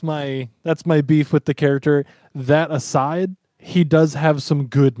my beef with the character. That aside, he does have some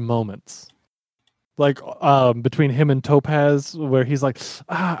good moments. Like between him and Topaz, where he's like,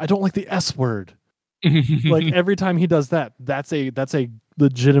 I don't like the S word. Like every time he does that, that's a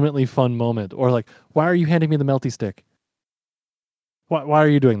legitimately fun moment. Or like, why are you handing me the melty stick? Why are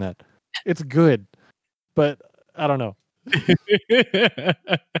you doing that? It's good, but I don't know.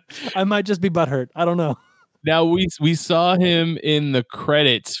 I might just be butthurt. I don't know. Now we saw him in the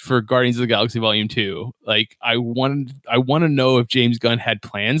credits for Guardians of the Galaxy Volume 2. Like I want to know if James Gunn had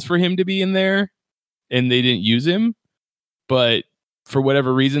plans for him to be in there and they didn't use him, but for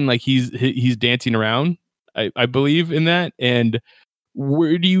whatever reason, like he's dancing around. I believe in that. And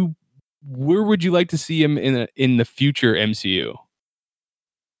where would you like to see him in the future MCU?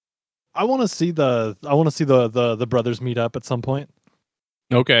 I want to see the brothers meet up at some point.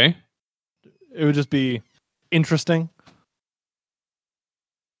 Okay. It would just be interesting.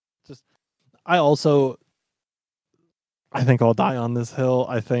 I think I'll die on this hill.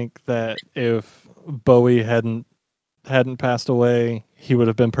 I think that if Bowie hadn't passed away, he would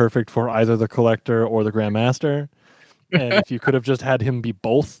have been perfect for either the Collector or the Grandmaster. And if you could have just had him be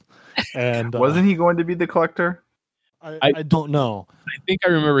both. And wasn't he going to be the Collector? I don't know. I think I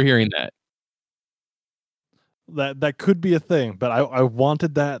remember hearing that. That could be a thing, but I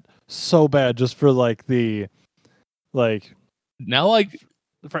wanted that so bad just for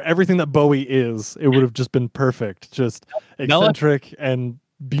for everything that Bowie is. It would have just been perfect. Just eccentric and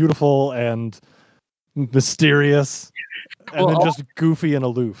beautiful and mysterious, and then just goofy and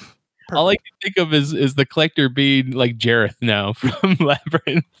aloof. Perfect. All I can think of is the Collector being like Jareth now from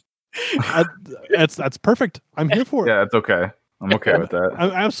Labyrinth. That's perfect. I'm here for it. Yeah, it's okay. I'm okay with that.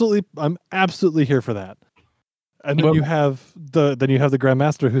 I'm absolutely here for that. And then you have the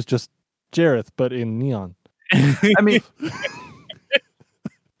Grandmaster who's just Jareth, but in neon. I mean,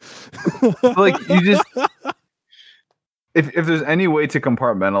 like you just if there's any way to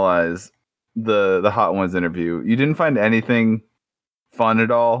compartmentalize the Hot Ones interview, you didn't find anything fun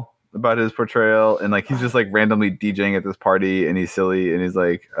at all about his portrayal, and like he's just like randomly DJing at this party, and he's silly, and he's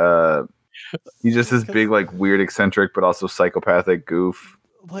like he's just this big like weird eccentric but also psychopathic goof.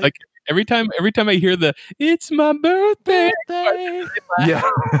 Like every time I hear the "It's my birthday," yeah.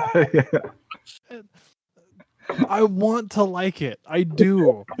 I want to like it. I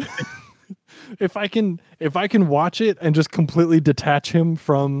do. If I can watch it and just completely detach him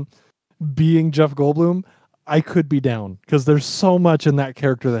from being Jeff Goldblum, I could be down because there's so much in that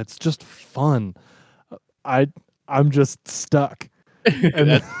character that's just fun. I'm just stuck.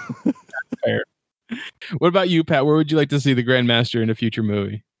 That's fair. What about you, Pat? Where would you like to see the Grandmaster in a future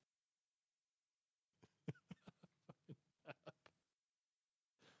movie?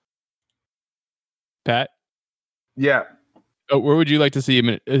 Pat? Yeah. Oh, where would you like to see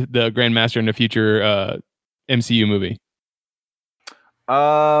him, the Grandmaster, in a future MCU movie?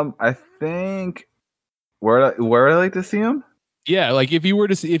 I think where would I like to see him? Yeah, like if he were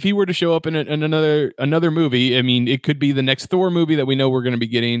to show up in another movie. I mean, it could be the next Thor movie that we know we're going to be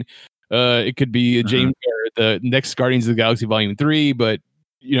getting. It could be James the next Guardians of the Galaxy Volume 3. But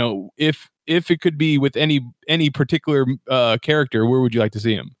you know, if it could be with any particular character, where would you like to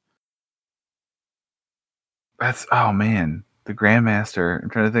see him? Oh man, the Grandmaster. I'm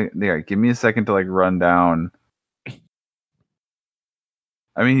trying to think. Yeah, give me a second to like run down.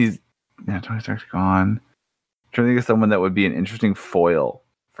 I mean, Tony Stark's gone. I'm trying to think of someone that would be an interesting foil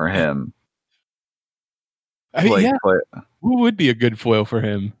for him. Who would be a good foil for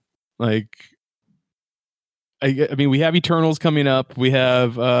him? Like, I mean, we have Eternals coming up. We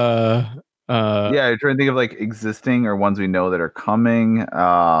have I'm trying to think of like existing or ones we know that are coming.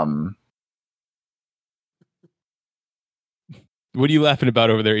 What are you laughing about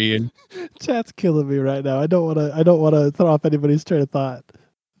over there, Ian? Chat's killing me right now. I don't want to throw off anybody's train of thought.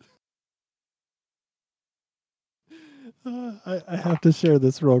 I have to share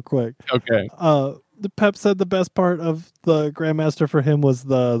this real quick. Okay. The Pep said the best part of the Grandmaster for him was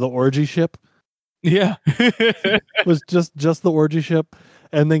the orgy ship. Yeah. Was just the orgy ship.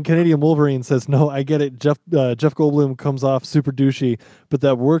 And then Canadian Wolverine says, "No, I get it. Jeff Goldblum comes off super douchey, but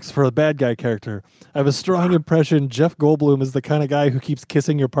that works for a bad guy character. I have a strong impression Jeff Goldblum is the kind of guy who keeps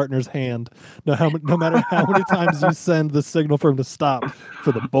kissing your partner's hand, no matter how many times you send the signal for him to stop,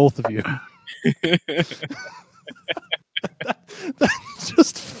 for the both of you." That's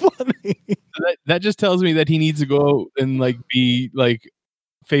just funny. That just tells me that he needs to go and like be like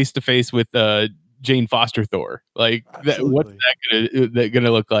face to face with Jane Foster Thor. Like that, what's that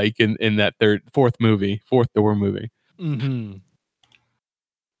gonna look like in that fourth Thor movie? Mm-hmm.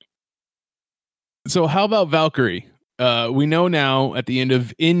 So how about Valkyrie? We know now at the end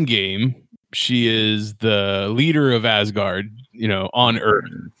of Endgame, she is the leader of Asgard, on Earth.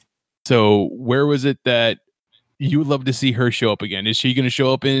 So where was it that you would love to see her show up again? Is she going to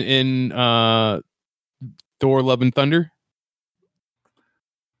show up in Thor: Love and Thunder?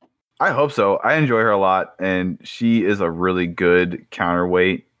 I hope so. I enjoy her a lot, and she is a really good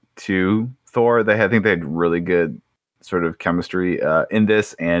counterweight to Thor. I think they had really good sort of chemistry in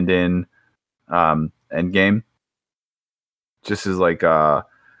this and in Endgame. Just as like, but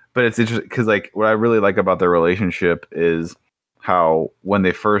it's interesting because like what I really like about their relationship is how when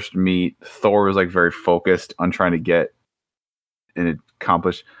they first meet, Thor is like very focused on trying to get and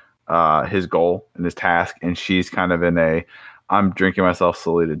accomplish his goal and his task, and she's kind of in a I'm drinking myself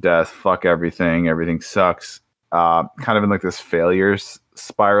slowly to death. Fuck everything. Everything sucks. Kind of in like this failures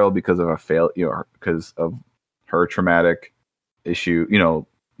spiral because of because of her traumatic issue,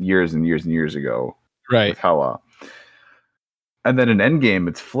 years and years and years ago. Right. With Hela. And then in Endgame,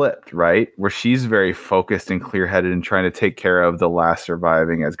 it's flipped, right? Where she's very focused and clear-headed and trying to take care of the last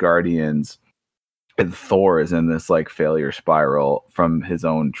surviving Asgardians. And Thor is in this like failure spiral from his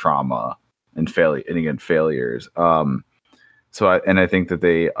own trauma and failures. So I think that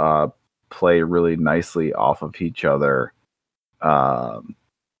they play really nicely off of each other, and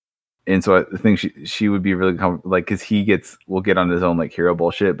so I think she would be really like because will get on his own like hero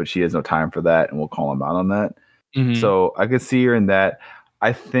bullshit, but she has no time for that, and we'll call him out on that. Mm-hmm. So I could see her in that.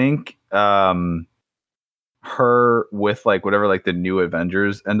 I think her with like whatever like the new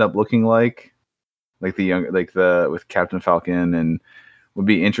Avengers end up looking like the young with Captain Falcon and would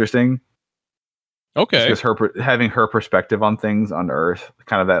be interesting. Okay. Because having her perspective on things on Earth,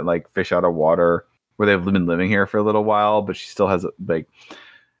 kind of that like fish out of water, where they've been living here for a little while, but she still has like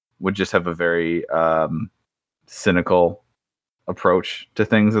would just have a very cynical approach to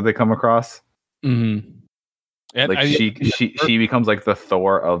things that they come across. Mm-hmm. Like she becomes like the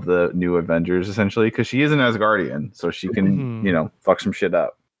Thor of the new Avengers essentially, because she is an Asgardian, so she can fuck some shit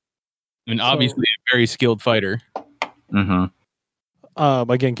up. And obviously a very skilled fighter.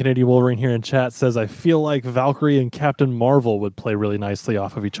 Mm-hmm. Again, Canadian Wolverine here in chat says, I feel like Valkyrie and Captain Marvel would play really nicely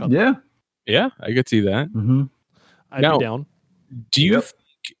off of each other. Yeah, I could see that. Mm-hmm. I'd be down. Do you think,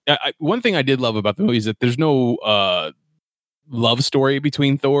 one thing I did love about the movie is that there's no love story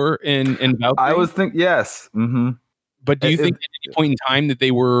between Thor and Valkyrie? I was thinking, yes. Mm-hmm. But do you think at any point in time that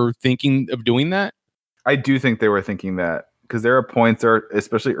they were thinking of doing that? I do think they were thinking that, because there are points there,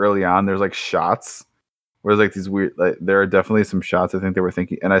 especially early on, there's like shots where there's like these weird, like there are definitely some shots I think they were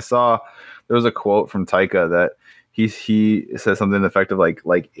thinking. And I saw there was a quote from Taika that he says something to the effect of like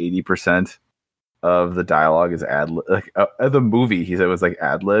 80% of the dialogue is the movie he said was like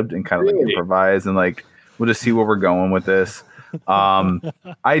ad-libbed and kind of like improvised, and like we'll just see where we're going with this.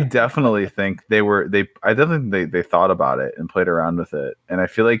 I definitely think they thought about it and played around with it. And I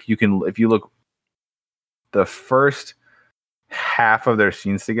feel like you can, if you look the first half of their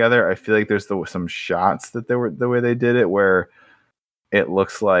scenes together, I feel like there's some shots that they were the way they did it where it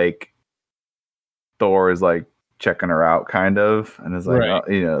looks like Thor is like checking her out kind of, and is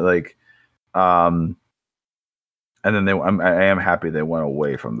like, and then I am happy they went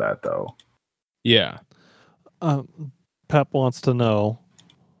away from that though. Yeah. Pep wants to know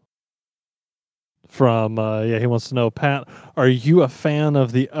he wants to know, Pat, are you a fan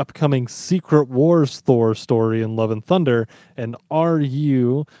of the upcoming Secret Wars Thor story in Love and Thunder? And are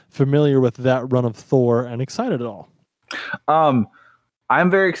you familiar with that run of Thor and excited at all? I'm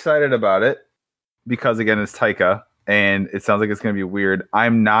very excited about it because, again, it's Taika and it sounds like it's going to be weird.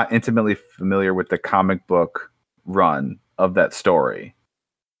 I'm not intimately familiar with the comic book run of that story.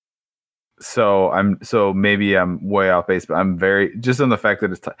 So maybe I'm way off base, but I'm very just on the fact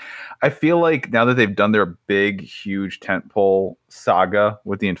that I feel like now that they've done their big, huge tentpole saga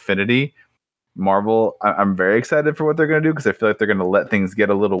with the Infinity Marvel, I'm very excited for what they're going to do, because I feel like they're going to let things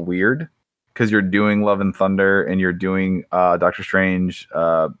get a little weird, because you're doing Love and Thunder and you're doing Doctor Strange.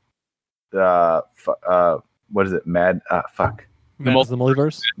 What is it? The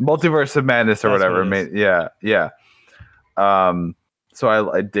multiverse? Multiverse of Madness or whatever. Yeah. So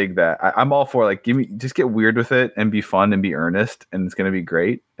I dig that. I'm all for like, just get weird with it and be fun and be earnest, and it's gonna be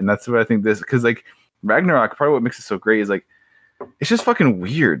great. And that's what I think because like Ragnarok, probably what makes it so great is like it's just fucking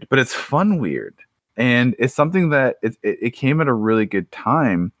weird, but it's fun weird, and it's something that it came at a really good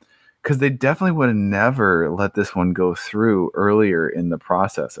time, because they definitely would have never let this one go through earlier in the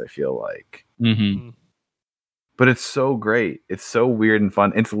process. I feel like, but it's so great. It's so weird and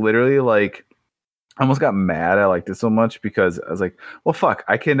fun. It's literally like, I almost got mad I liked it so much, because I was like, well, fuck,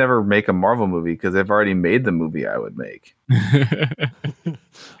 I can never make a Marvel movie because they've already made the movie I would make.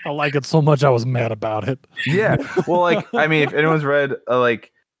 I like it so much I was mad about it. Yeah. Well, like, I mean, if anyone's read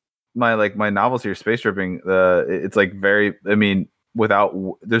like my novels here, Space Tripping, it's like very, I mean,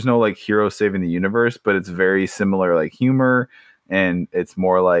 there's no like hero saving the universe, but it's very similar like humor, and it's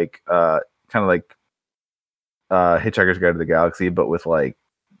more like kind of like Hitchhiker's Guide to the Galaxy, but with like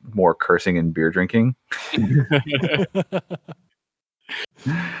more cursing and beer drinking.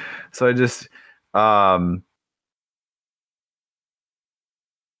 So I just I'm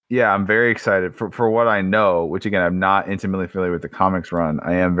very excited for what I know, which again, I'm not intimately familiar with the comics run.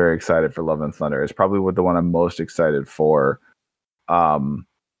 I am very excited for Love and Thunder. It's probably the one I'm most excited for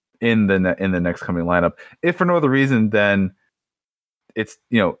in the next coming lineup. If for no other reason, then it's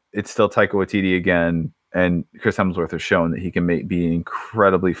still Taika Waititi again. And Chris Hemsworth has shown that he can be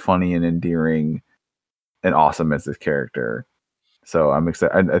incredibly funny and endearing and awesome as this character. So I'm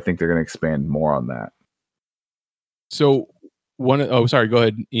excited. I think they're going to expand more on that. So sorry, go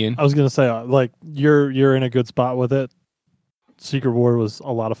ahead, Ian. I was going to say, like, you're in a good spot with it. Secret War was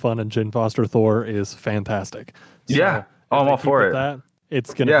a lot of fun, and Jane Foster Thor is fantastic. So yeah, I'm all for it. That,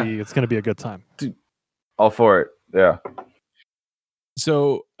 it's gonna be a good time. Dude, all for it. Yeah.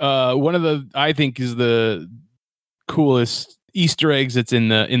 So one of I think is the coolest Easter eggs that's in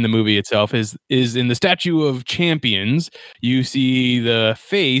the movie itself is in the Statue of Champions. You see the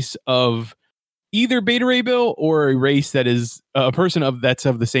face of either Beta Ray Bill or a race that is a person that's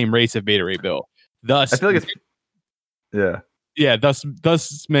of the same race of Beta Ray Bill. Thus, I feel like it's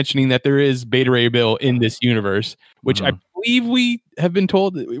thus mentioning that there is Beta Ray Bill in this universe, which I believe we have been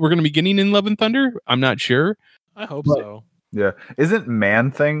told that we're going to be getting in Love and Thunder. I'm not sure. I hope so. Yeah. Isn't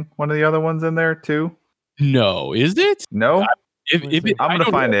Man-Thing one of the other ones in there too? No. Is it? No? I'm going to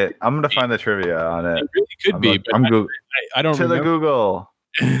find it. I'm going to find the trivia on it. It really could be. I don't remember. To the Google.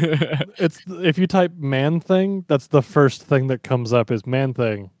 It's if you type Man Thing, that's the first thing that comes up is Man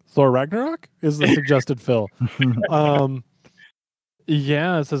Thing. Thor Ragnarok is the suggested fill.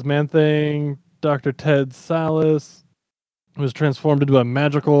 Yeah, it says Man Thing, Dr. Ted Sallis was transformed into a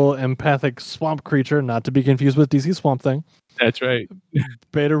magical empathic swamp creature, not to be confused with DC Swamp Thing. That's right.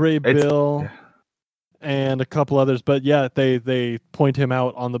 Beta Ray Bill and a couple others, but yeah, they point him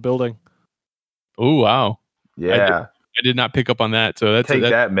out on the building. Oh wow. Yeah. I did not pick up on that. So that's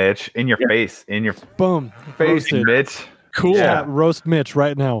that, Mitch, in your face, in your boom face, roasted. Mitch. Cool. Yeah, roast Mitch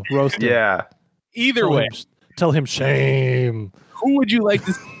right now. Roast him. Yeah. Either way, tell him shame. who would you like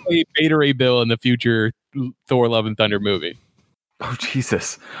to see play Beta Ray Bill in the future Thor: Love and Thunder movie? Oh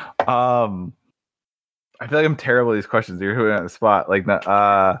Jesus. I feel like I'm terrible at these questions. You're putting me on the spot. Like,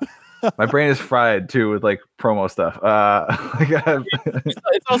 my brain is fried too with like promo stuff.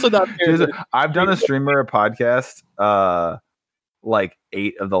 It's also not fair. I've done a streamer a podcast like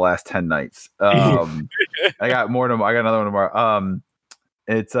 8 of the last 10 nights. I got more tomorrow. I got another one tomorrow.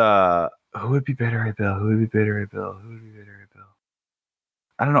 It's who would be Beta Ray Bill? Who would be Beta Ray Bill? Who would be Beta Ray Bill?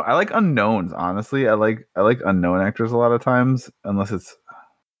 I don't know. I like unknowns, honestly. I like unknown actors a lot of times, unless it's.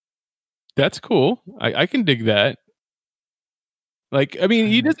 That's cool. I can dig that. Like, I mean,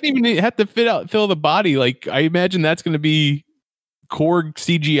 he doesn't even have to fill the body. Like, I imagine that's going to be Korg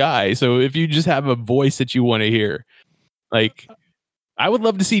CGI. So if you just have a voice that you want to hear, like, I would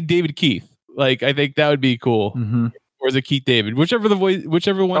love to see David Keith. Like, I think that would be cool. Mm-hmm. Or is it Keith David? Whichever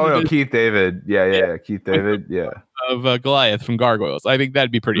one. Oh no, Keith David. Yeah, Keith David. Yeah, of Goliath from Gargoyles. I think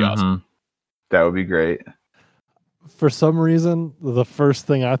that'd be pretty awesome. That would be great. For some reason, the first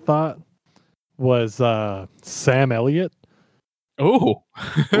thing I thought was Sam Elliott. Oh,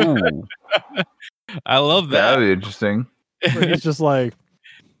 I love that. That'd be interesting. It's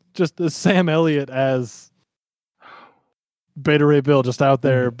just Sam Elliott as Beta Ray Bill, just out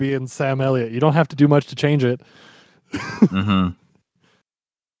there being Sam Elliott. You don't have to do much to change it. So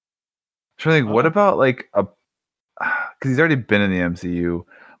I think, what about like because he's already been in the MCU.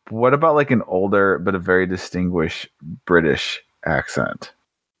 But what about like an older but a very distinguished British accent?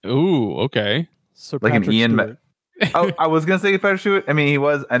 Ooh, okay. So like Patrick an Ian. Stewart. I was gonna say Patrick Stewart. I mean, he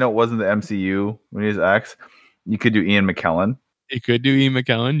was. I know it wasn't the MCU when he was X. You could do Ian McKellen. You could do Ian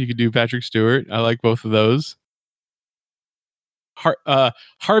McKellen. You could do Patrick Stewart. I like both of those.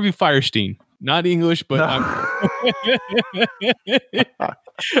 Harvey Fierstein. Not English, but I'm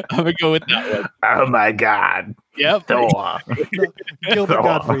gonna go with that one. Oh my God! Yep. Thor. Gilbert Thor.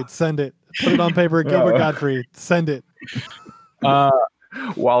 Gottfried, send it. Put it on paper. Gilbert Gottfried, send it.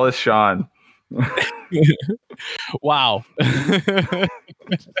 Wallace Shawn. Wow.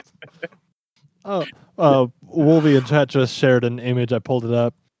 Wolvie in chat just shared an image. I pulled it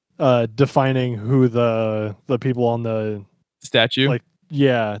up, defining who the people on the statue. Like,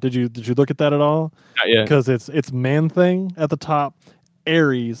 yeah. Did you look at that at all? Not yet. Because it's Man Thing at the top,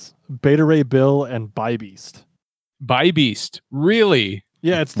 Ares, Beta Ray Bill, and Bybeast. Bybeast, really?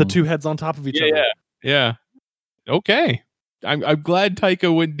 Yeah, it's the two heads on top of each other. Yeah. Okay, I'm glad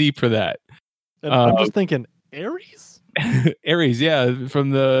Taika went deep for that. And I'm just thinking, Ares? Ares, yeah,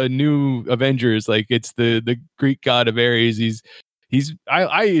 from the new Avengers. Like, it's the Greek god of Ares.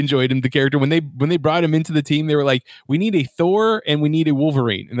 I enjoyed him, the character. When they brought him into the team, they were like, we need a Thor and we need a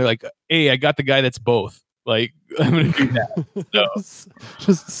Wolverine. And they're like, hey, I got the guy that's both. Like, I'm gonna do that. So.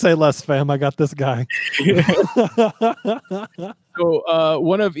 Just say less, fam. I got this guy. So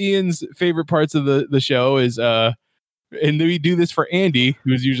one of Ian's favorite parts of the show is and we do this for Andy,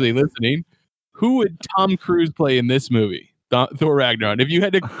 who's usually listening. Who would Tom Cruise play in this movie, Thor Ragnarok? If you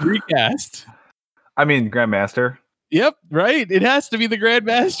had to recast, I mean, Grandmaster. Yep, right. It has to be the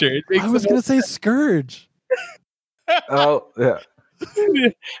Grandmaster. I was gonna say Scourge. Oh yeah.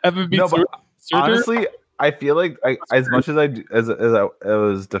 Honestly, I feel like as much as I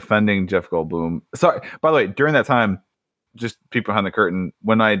was defending Jeff Goldblum. Sorry, by the way, during that time, just people behind the curtain,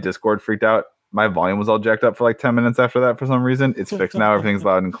 when my Discord freaked out, my volume was all jacked up for like 10 minutes after that for some reason. It's fixed now. Everything's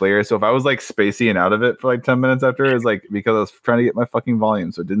loud and clear. So if I was like spacey and out of it for like 10 minutes after, it was like because I was trying to get my fucking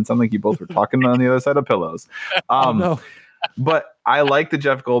volume. So it didn't sound like you both were talking on the other side of pillows. No. But I like the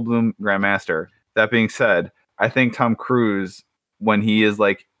Jeff Goldblum Grandmaster. That being said, I think Tom Cruise, when he is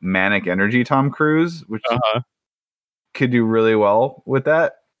like manic energy Tom Cruise, which could do really well with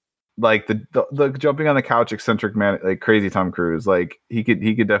that. Like the jumping on the couch eccentric man, like crazy Tom Cruise, like he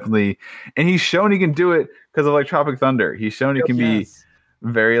could definitely, and he's shown he can do it because of like Tropic Thunder. He's shown he can be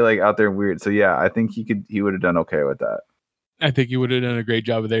very like out there and weird. So yeah, I think he would have done okay with that. I think he would have done a great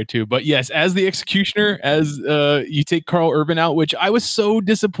job there too. But yes, as the Executioner, as you take Carl Urban out, which I was so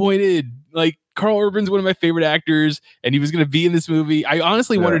disappointed. Like Carl Urban's one of my favorite actors, and he was going to be in this movie. I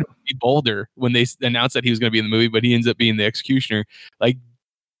honestly wanted him to be bolder when they announced that he was going to be in the movie, but he ends up being the executioner. Like,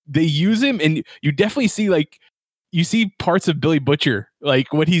 they use him, and you definitely see, like, you see parts of Billy Butcher,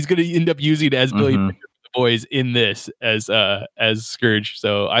 like what he's going to end up using as Billy Butcher for the boys in this as Scourge.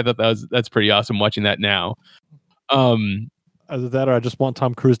 So I thought that's pretty awesome watching that now. Either that, or I just want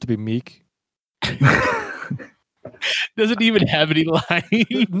Tom Cruise to be meek. Doesn't even have any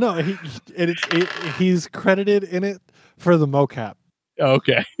lines. No, he's credited in it for the mocap.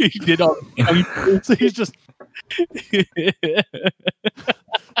 Okay, he did all. So he's just.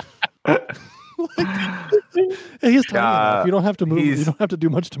 He's tiny enough. You don't have to move. You don't have to do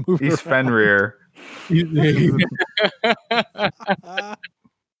much to move. He's Fenrir.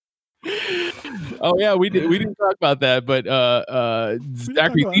 Oh yeah, we didn't talk about that, but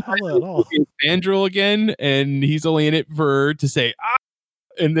Zachary is Andrel again, and he's only in it to say ah,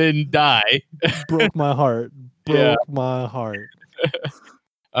 and then die. Broke my heart. My heart.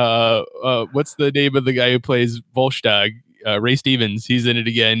 What's the name of the guy who plays Volstagg? Ray Stevens. He's in it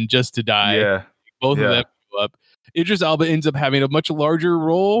again just to die. Yeah, both of them go up. Idris Elba ends up having a much larger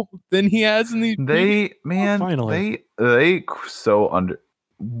role than he has in the. Finally, they so under.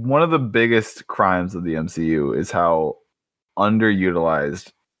 One of the biggest crimes of the MCU is how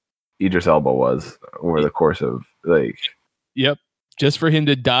underutilized Idris Elba was over the course of like. Yep, just for him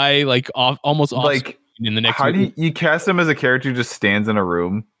to die almost off like in the next. How do you cast him as a character who just stands in a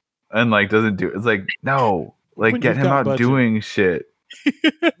room and like doesn't do? It's like no, like get him out doing shit.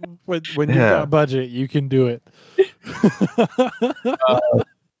 when you've got budget, you can do it.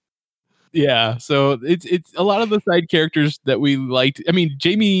 Yeah, so it's a lot of the side characters that we liked. I mean,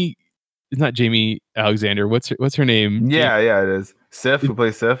 Jamie is not Jamie Alexander. What's her name? Yeah, it is. Sif, who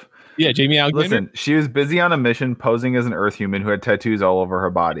plays Sif. Yeah, Jamie Alexander. Listen, she was busy on a mission posing as an Earth human who had tattoos all over her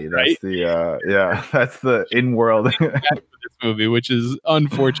body. That's right? That's the in-world this movie, which is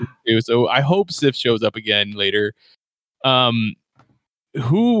unfortunate too. So I hope Sif shows up again later.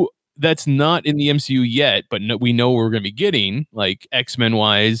 Who that's not in the MCU yet, but we know we're going to be getting, like X-Men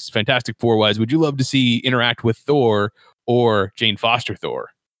wise, Fantastic Four wise. Would you love to see interact with Thor or Jane Foster Thor?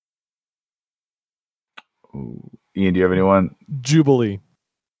 Ooh. Ian, do you have anyone? Jubilee.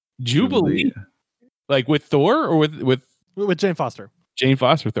 Like with Thor or with Jane Foster? Jane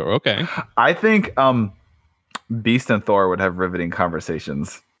Foster Thor. Okay. I think Beast and Thor would have riveting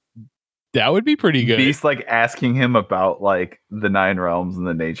conversations. That would be pretty good. Beast like asking him about like the Nine Realms and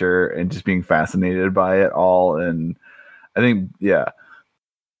the nature and just being fascinated by it all. And I think, yeah,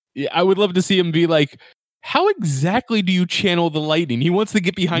 I would love to see him be like, how exactly do you channel the lightning? He wants to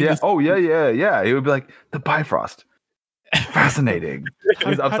get behind this. Oh, yeah. He would be like, the Bifrost. Fascinating.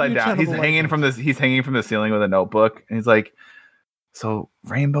 He's upside down. He's hanging from the ceiling with a notebook. And he's like, so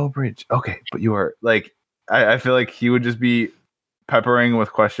Rainbow Bridge. Okay. But you are like, I feel like he would just be peppering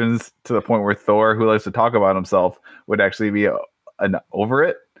with questions to the point where Thor, who likes to talk about himself, would actually be over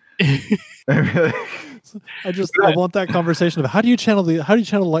it. I want that conversation of how do you channel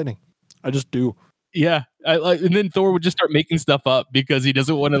the lightning? I just do. Yeah, and then Thor would just start making stuff up because he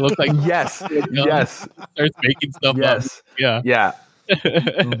doesn't want to look like yes. Starts making stuff up. Yeah.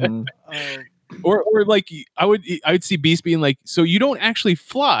 Mm-hmm. Or like I would see Beast being like, so you don't actually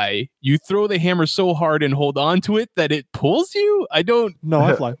fly, you throw the hammer so hard and hold on to it that it pulls you? I don't know.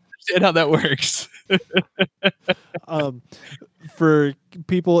 I fly. Understand how that works. For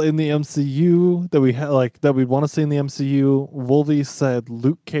people in the MCU that we that we'd want to see in the MCU, Wolvie said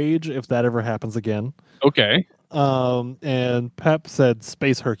Luke Cage if that ever happens again. Okay. And Pep said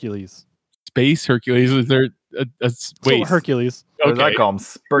Space Hercules. Space Hercules? Was there a wait, Hercules? Okay. I call him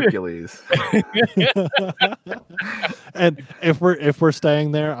Spurcules. And if we're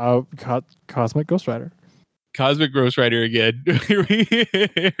staying there, Cosmic Ghost Rider. Cosmic Ghost Rider again. Here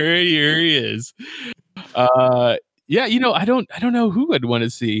he is. Yeah, I don't know who I'd want to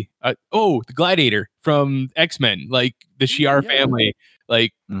see. The Gladiator from X-Men, like the Shi'ar family.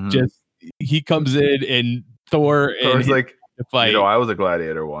 Like, just he comes in and Thor's like, fight. I was a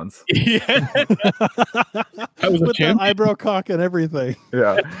gladiator once. Yeah. I was with the eyebrow cock and everything.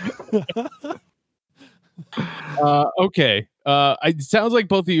 Yeah. Okay. It sounds like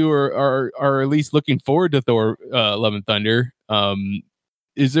both of you are at least looking forward to Thor: Love and Thunder.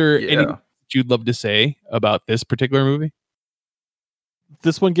 Is there anything you'd love to say about this particular movie?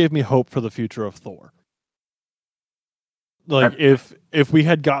 This one gave me hope for the future of Thor. Like if we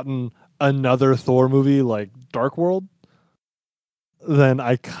had gotten another Thor movie like Dark World, then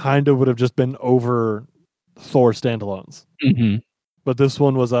I kind of would have just been over Thor standalones. Mm-hmm. But this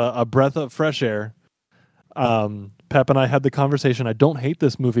one was a breath of fresh air. Pep and I had the conversation. I don't hate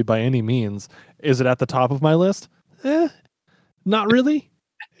this movie by any means. Is it at the top of my list? Not really.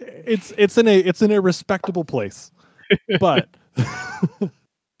 It's in a respectable place, but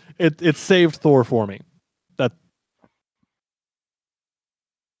it saved Thor for me.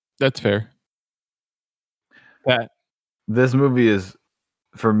 That's fair. Pat, this movie is,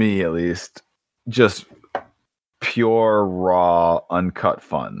 for me at least, just pure raw uncut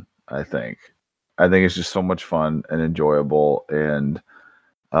fun. I think it's just so much fun and enjoyable, and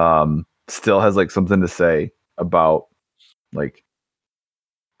still has like something to say about like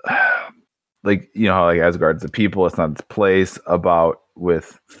you know how like Asgard's the people, it's not its place, about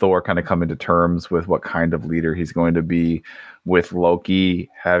with Thor kind of coming to terms with what kind of leader he's going to be, with Loki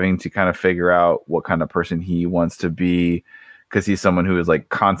having to kind of figure out what kind of person he wants to be, because he's someone who is like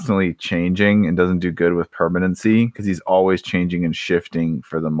constantly changing and doesn't do good with permanency, because he's always changing and shifting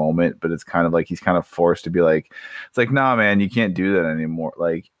for the moment. But it's kind of like he's kind of forced to be like, it's like, nah, man, you can't do that anymore.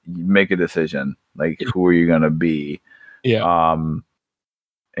 Like, you make a decision. Like, who are you gonna be? Yeah.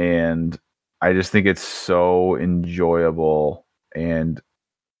 And I just think it's so enjoyable, and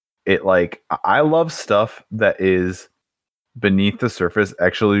it like, I love stuff that is beneath the surface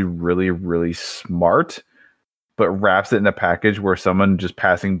actually really, really smart, but wraps it in a package where someone just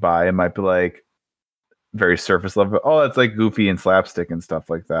passing by it might be like very surface level. Oh, that's like goofy and slapstick and stuff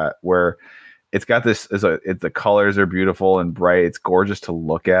like that. Where it's got this, the colors are beautiful and bright. It's gorgeous to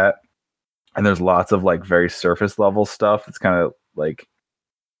look at, and there's lots of like very surface level stuff. It's kind of like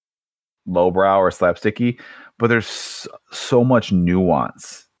lowbrow or slapsticky, but there's so much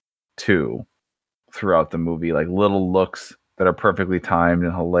nuance too throughout the movie. Like little looks that are perfectly timed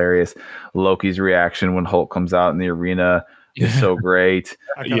and hilarious. Loki's reaction when Hulk comes out in the arena is so great.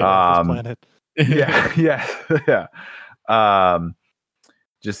 Planet. Yeah.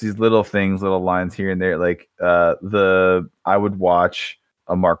 Just these little things, little lines here and there. Like I would watch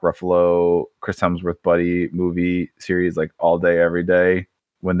a Mark Ruffalo, Chris Hemsworth buddy movie series like all day, every day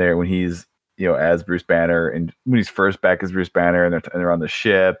when he's, you know, as Bruce Banner, and when he's first back as Bruce Banner, and they're on the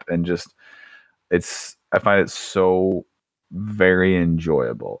ship, and just I find it so very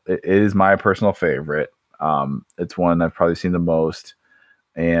enjoyable. It is my personal favorite. It's one I've probably seen the most,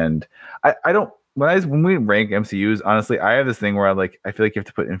 and I don't, when we rank MCUs, honestly, I have this thing where I feel like you have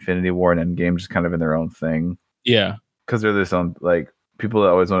to put Infinity War and Endgame just kind of in their own thing. Yeah, because they're this own, like, people that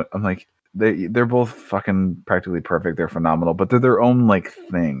always want. I'm like, they're both fucking practically perfect. They're phenomenal, but they're their own like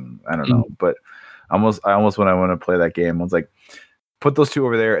thing. I don't know, but I almost when I want to play that game, I was like, put those two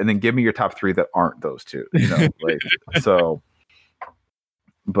over there, and then give me your top three that aren't those two. You know, like so.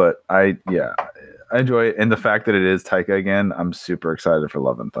 But I enjoy it, and the fact that it is Taika again, I'm super excited for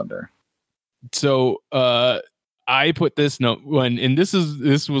Love and Thunder. So I put this note when, and this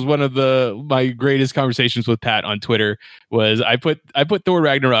was one of my greatest conversations with Pat on Twitter, was I put Thor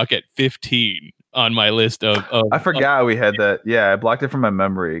Ragnarok at 15 on my list of I forgot we had that. Yeah, I blocked it from my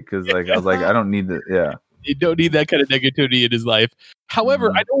memory because I was like, I don't need that. Yeah. You don't need that kind of negativity in his life.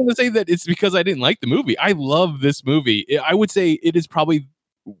 However, I don't want to say that it's because I didn't like the movie. I love this movie. I would say it is probably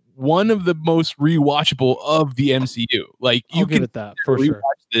one of the most rewatchable of the MCU. Like, you can give it that for sure.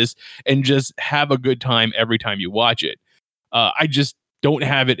 This and just have a good time every time you watch it. I just don't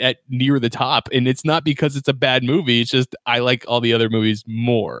have it at near the top, and it's not because it's a bad movie. It's just I like all the other movies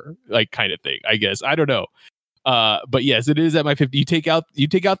more, like, kind of thing. I guess I don't know. But yes, it is at my 50. You take out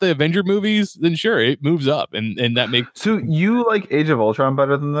the Avenger movies, then sure, it moves up, and that makes. So you like Age of Ultron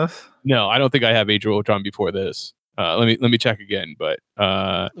better than this? No, I don't think I have Age of Ultron before this. Let me check again, but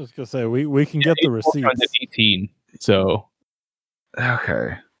I was gonna say we can get the receipts. At 18, so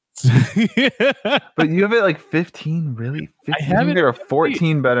okay. But you have it like 15, really? 15? I have it. There are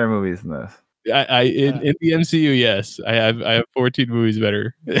 14 better movies than this. In the MCU, yes, I have 14 movies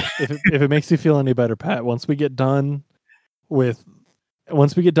better. if it makes you feel any better, Pat, once we get done with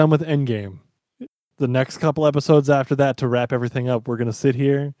Endgame, the next couple episodes after that, to wrap everything up, we're gonna sit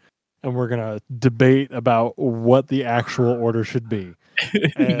here and we're gonna debate about what the actual order should be.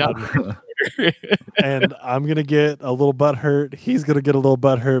 And I'm gonna get a little butthurt. He's gonna get a little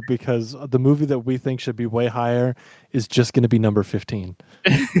butthurt because the movie that we think should be way higher is just gonna be number 15.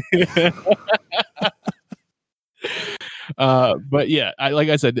 But yeah, like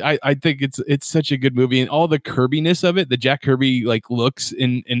I said, I think it's such a good movie, and all the Kirbiness of it, the Jack Kirby like looks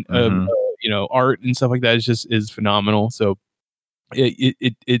and art and stuff like that is phenomenal. So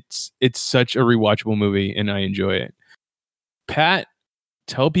it's such a rewatchable movie, and I enjoy it. Pat,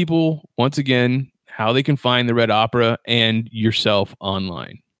 tell people once again how they can find the Red Opera and yourself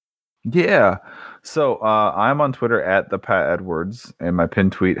online. Yeah. So I'm on Twitter at the Pat Edwards, and my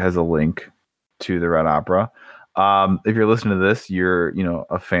pinned tweet has a link to the Red Opera. If you're listening to this, you're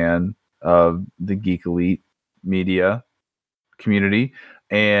a fan of the Geek Elite media community,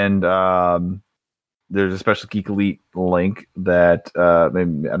 and there's a special Geek Elite link that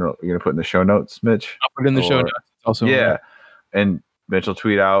maybe I don't know, you're gonna put in the show notes, Mitch. I'll put it in the show notes. Also, and Mitch will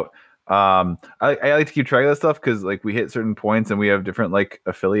tweet out. I like to keep track of that stuff because like we hit certain points and we have different like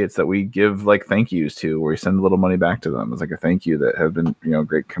affiliates that we give like thank yous to, where we send a little money back to them as like a thank you, that have been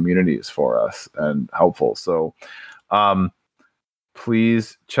great communities for us and helpful. So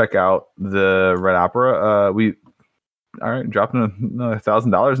please check out the Red Opera. We dropping another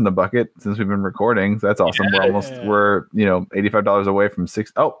 $1,000 in the bucket since we've been recording. So that's awesome. We're $85 away from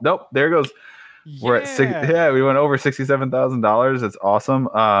six. Oh nope, there it goes. We're at six. Yeah, we went over $67,000. That's awesome.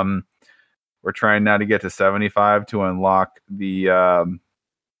 We're trying now to get to 75 to unlock the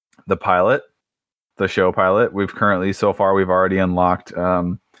pilot, the show pilot. We've already unlocked,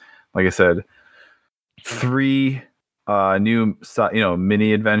 like I said, 3 new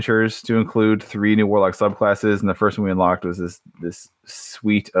mini adventures to include 3 new Warlock subclasses. And the first one we unlocked was this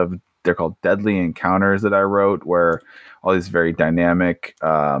suite of, they're called Deadly Encounters, that I wrote, where all these very dynamic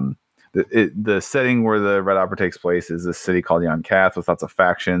the setting where the Red Opera takes place is a city called Yon-Kath with lots of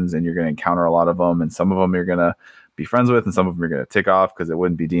factions, and you're going to encounter a lot of them, and some of them you're going to be friends with, and some of them you're going to tick off, because it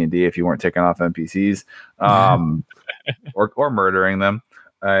wouldn't be D&D if you weren't ticking off NPCs or murdering them.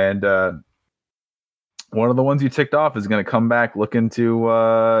 And one of the ones you ticked off is going to come back looking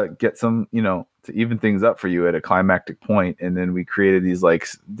to get some, to even things up for you at a climactic point. And then we created these like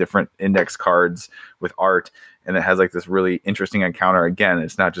different index cards with art, and it has like this really interesting encounter. Again,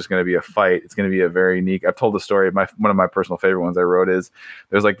 it's not just going to be a fight. It's going to be a very unique. I've told the story. One of my personal favorite ones I wrote is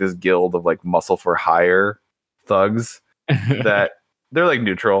there's like this guild of like muscle for hire thugs that they're like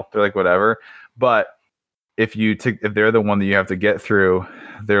neutral. They're like whatever. But if they're the one that you have to get through,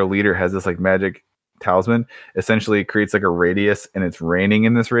 their leader has this like magic talisman. Essentially it creates like a radius, and it's raining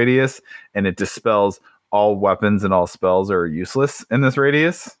in this radius, and it dispels all weapons and all spells are useless in this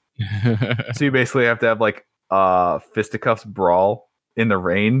radius. So you basically have to have like fisticuffs brawl in the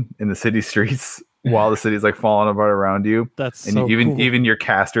rain in the city streets while the city's like falling apart around you. That's and so even cool. Even your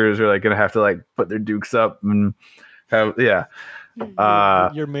casters are like gonna have to like put their dukes up and have your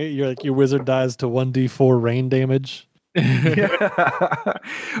wizard dies to 1d4 rain damage. Yeah.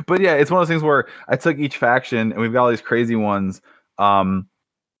 But yeah, it's one of those things where I took each faction, and we've got all these crazy ones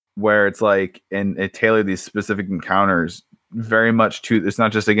where it's like, and it tailored these specific encounters very much to, it's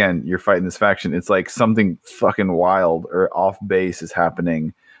not just, again, you're fighting this faction, it's like something fucking wild or off base is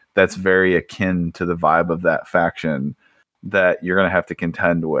happening that's very akin to the vibe of that faction that you're going to have to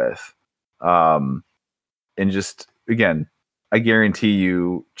contend with. And just, again, I guarantee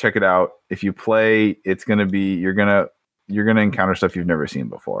you, check it out. If you play, it's going to be, you're going to encounter stuff you've never seen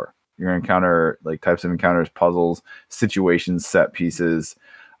before. You're going to encounter like types of encounters, puzzles, situations, set pieces,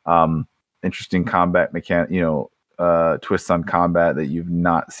 interesting combat mechanic, twists on combat that you've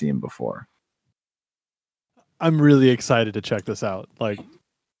not seen before. I'm really excited to check this out. Like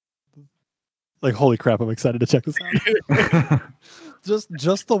holy crap, I'm excited to check this out.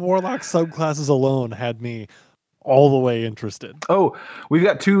 just the Warlock subclasses alone had me all the way interested. Oh, we've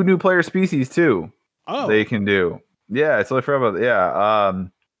got 2 new player species too. Oh, they can do. Yeah, I totally forgot about that. Yeah.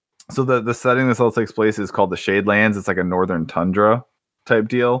 So the setting this all takes place is called the Shadelands. It's like a northern tundra type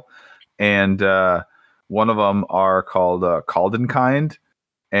deal, and one of them are called Kaldenkind,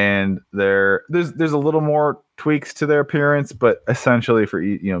 and there's a little more tweaks to their appearance, but essentially, for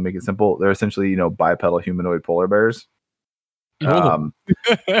make it simple, they're essentially bipedal humanoid polar bears. Yeah,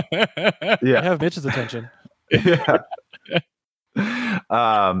 have Mitch's attention. Yeah.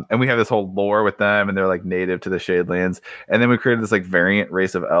 And we have this whole lore with them, and they're like native to the Shadelands. And then we created this like variant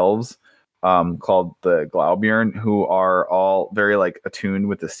race of elves called the Glaubjorn, who are all very like attuned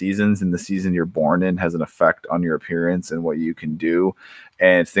with the seasons, and the season you're born in has an effect on your appearance and what you can do.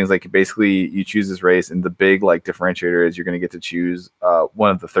 And it's things like basically you choose this race, and the big like differentiator is you're going to get to choose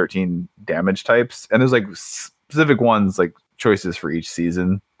one of the 13 damage types, and there's like specific ones, like choices for each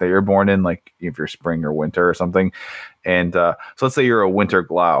season that you're born in, like if you're spring or winter or something. And so let's say you're a winter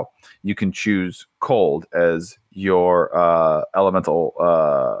Glau, you can choose cold as your elemental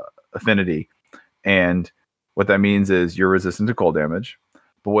affinity, and what that means is you're resistant to cold damage.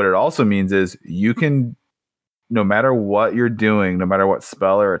 But what it also means is you can, no matter what you're doing, no matter what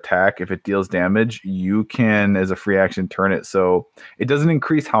spell or attack, if it deals damage, you can, as a free action, turn it so it doesn't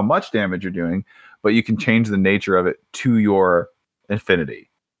increase how much damage you're doing, but you can change the nature of it to your affinity.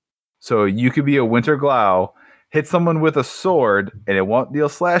 So you could be a winter Glau, hit someone with a sword, and it won't deal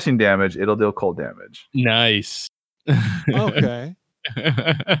slashing damage, it'll deal cold damage. Nice. Okay.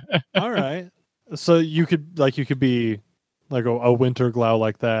 All right. So you could be like a Winterglow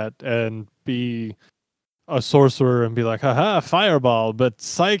like that and be a sorcerer and be like, haha, fireball, but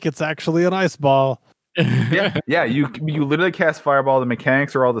psych, it's actually an ice ball. Yeah, you literally cast fireball. The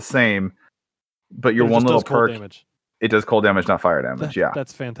mechanics are all the same, but your one little perk, damage. It does cold damage, not fire damage.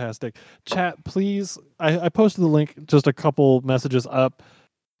 That's fantastic. Chat, please. I posted the link just a couple messages up.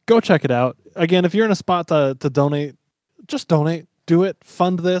 Go check it out. Again, if you're in a spot to donate, just donate. Do it.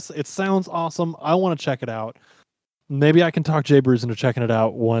 Fund this. It sounds awesome. I want to check it out. Maybe I can talk Jay Bruce into checking it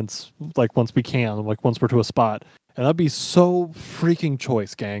out once we can, like once we're to a spot. And that'd be so freaking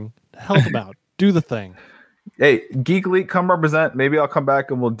choice, gang. Help them out. Do the thing. Hey, Geek Elite, come represent. Maybe I'll come back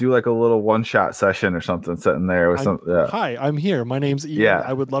and we'll do like a little one-shot session or something sitting there with some. Yeah. Hi, I'm here. My name's Ian. Yeah.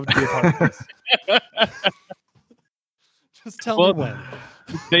 I would love to be a part of this. Just tell me when.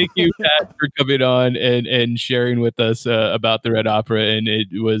 Thank you, Pat, for coming on and sharing with us about the Red Opera, and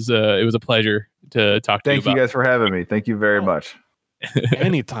it was a pleasure to talk to you about. Thank you guys for having me. Thank you very much.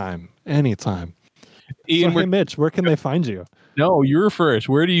 Anytime. Ian, hey, Mitch, where can they find you? No, you're first.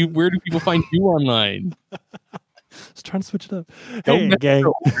 Where do people find you online? Just trying to switch it up. Hey, gang.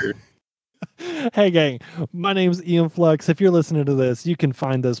 Hey, gang. My name's Ian Flux. If you're listening to this, you can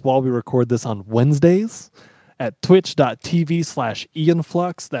find us while we record this on Wednesdays at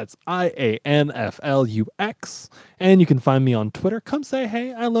twitch.tv/IanFlux. That's IANFLUX. And you can find me on Twitter. Come say,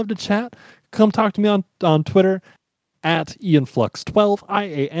 hey, I love to chat. Come talk to me on Twitter at IanFlux12,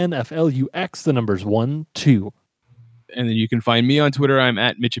 IANFLUX, the numbers 1, 2. And then you can find me on Twitter. I'm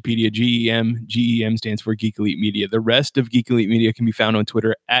at Mitchipedia, GEM. GEM stands for Geek Elite Media. The rest of Geek Elite Media can be found on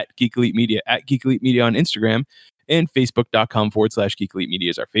Twitter at Geek Elite Media, at Geek Elite Media on Instagram, and Facebook.com/Geek Elite Media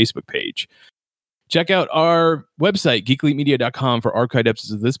is our Facebook page. Check out our website, geekelitemedia.com, for archived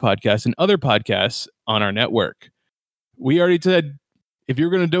episodes of this podcast and other podcasts on our network. We already said, if you're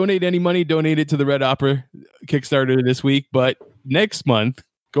going to donate any money, donate it to the Red Opera Kickstarter this week. But next month,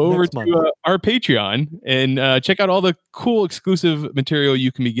 go over to our Patreon and check out all the cool exclusive material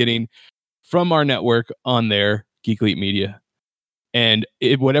you can be getting from our network on there, Geek Elite Media. And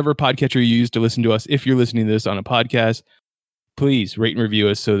whatever podcatcher you use to listen to us, if you're listening to this on a podcast, please rate and review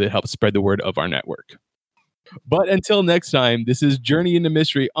us so that it helps spread the word of our network. But until next time, this is Journey into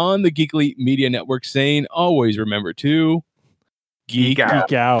Mystery on the Geek Elite Media Network saying, always remember to geek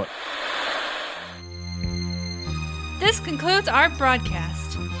out. This concludes our broadcast.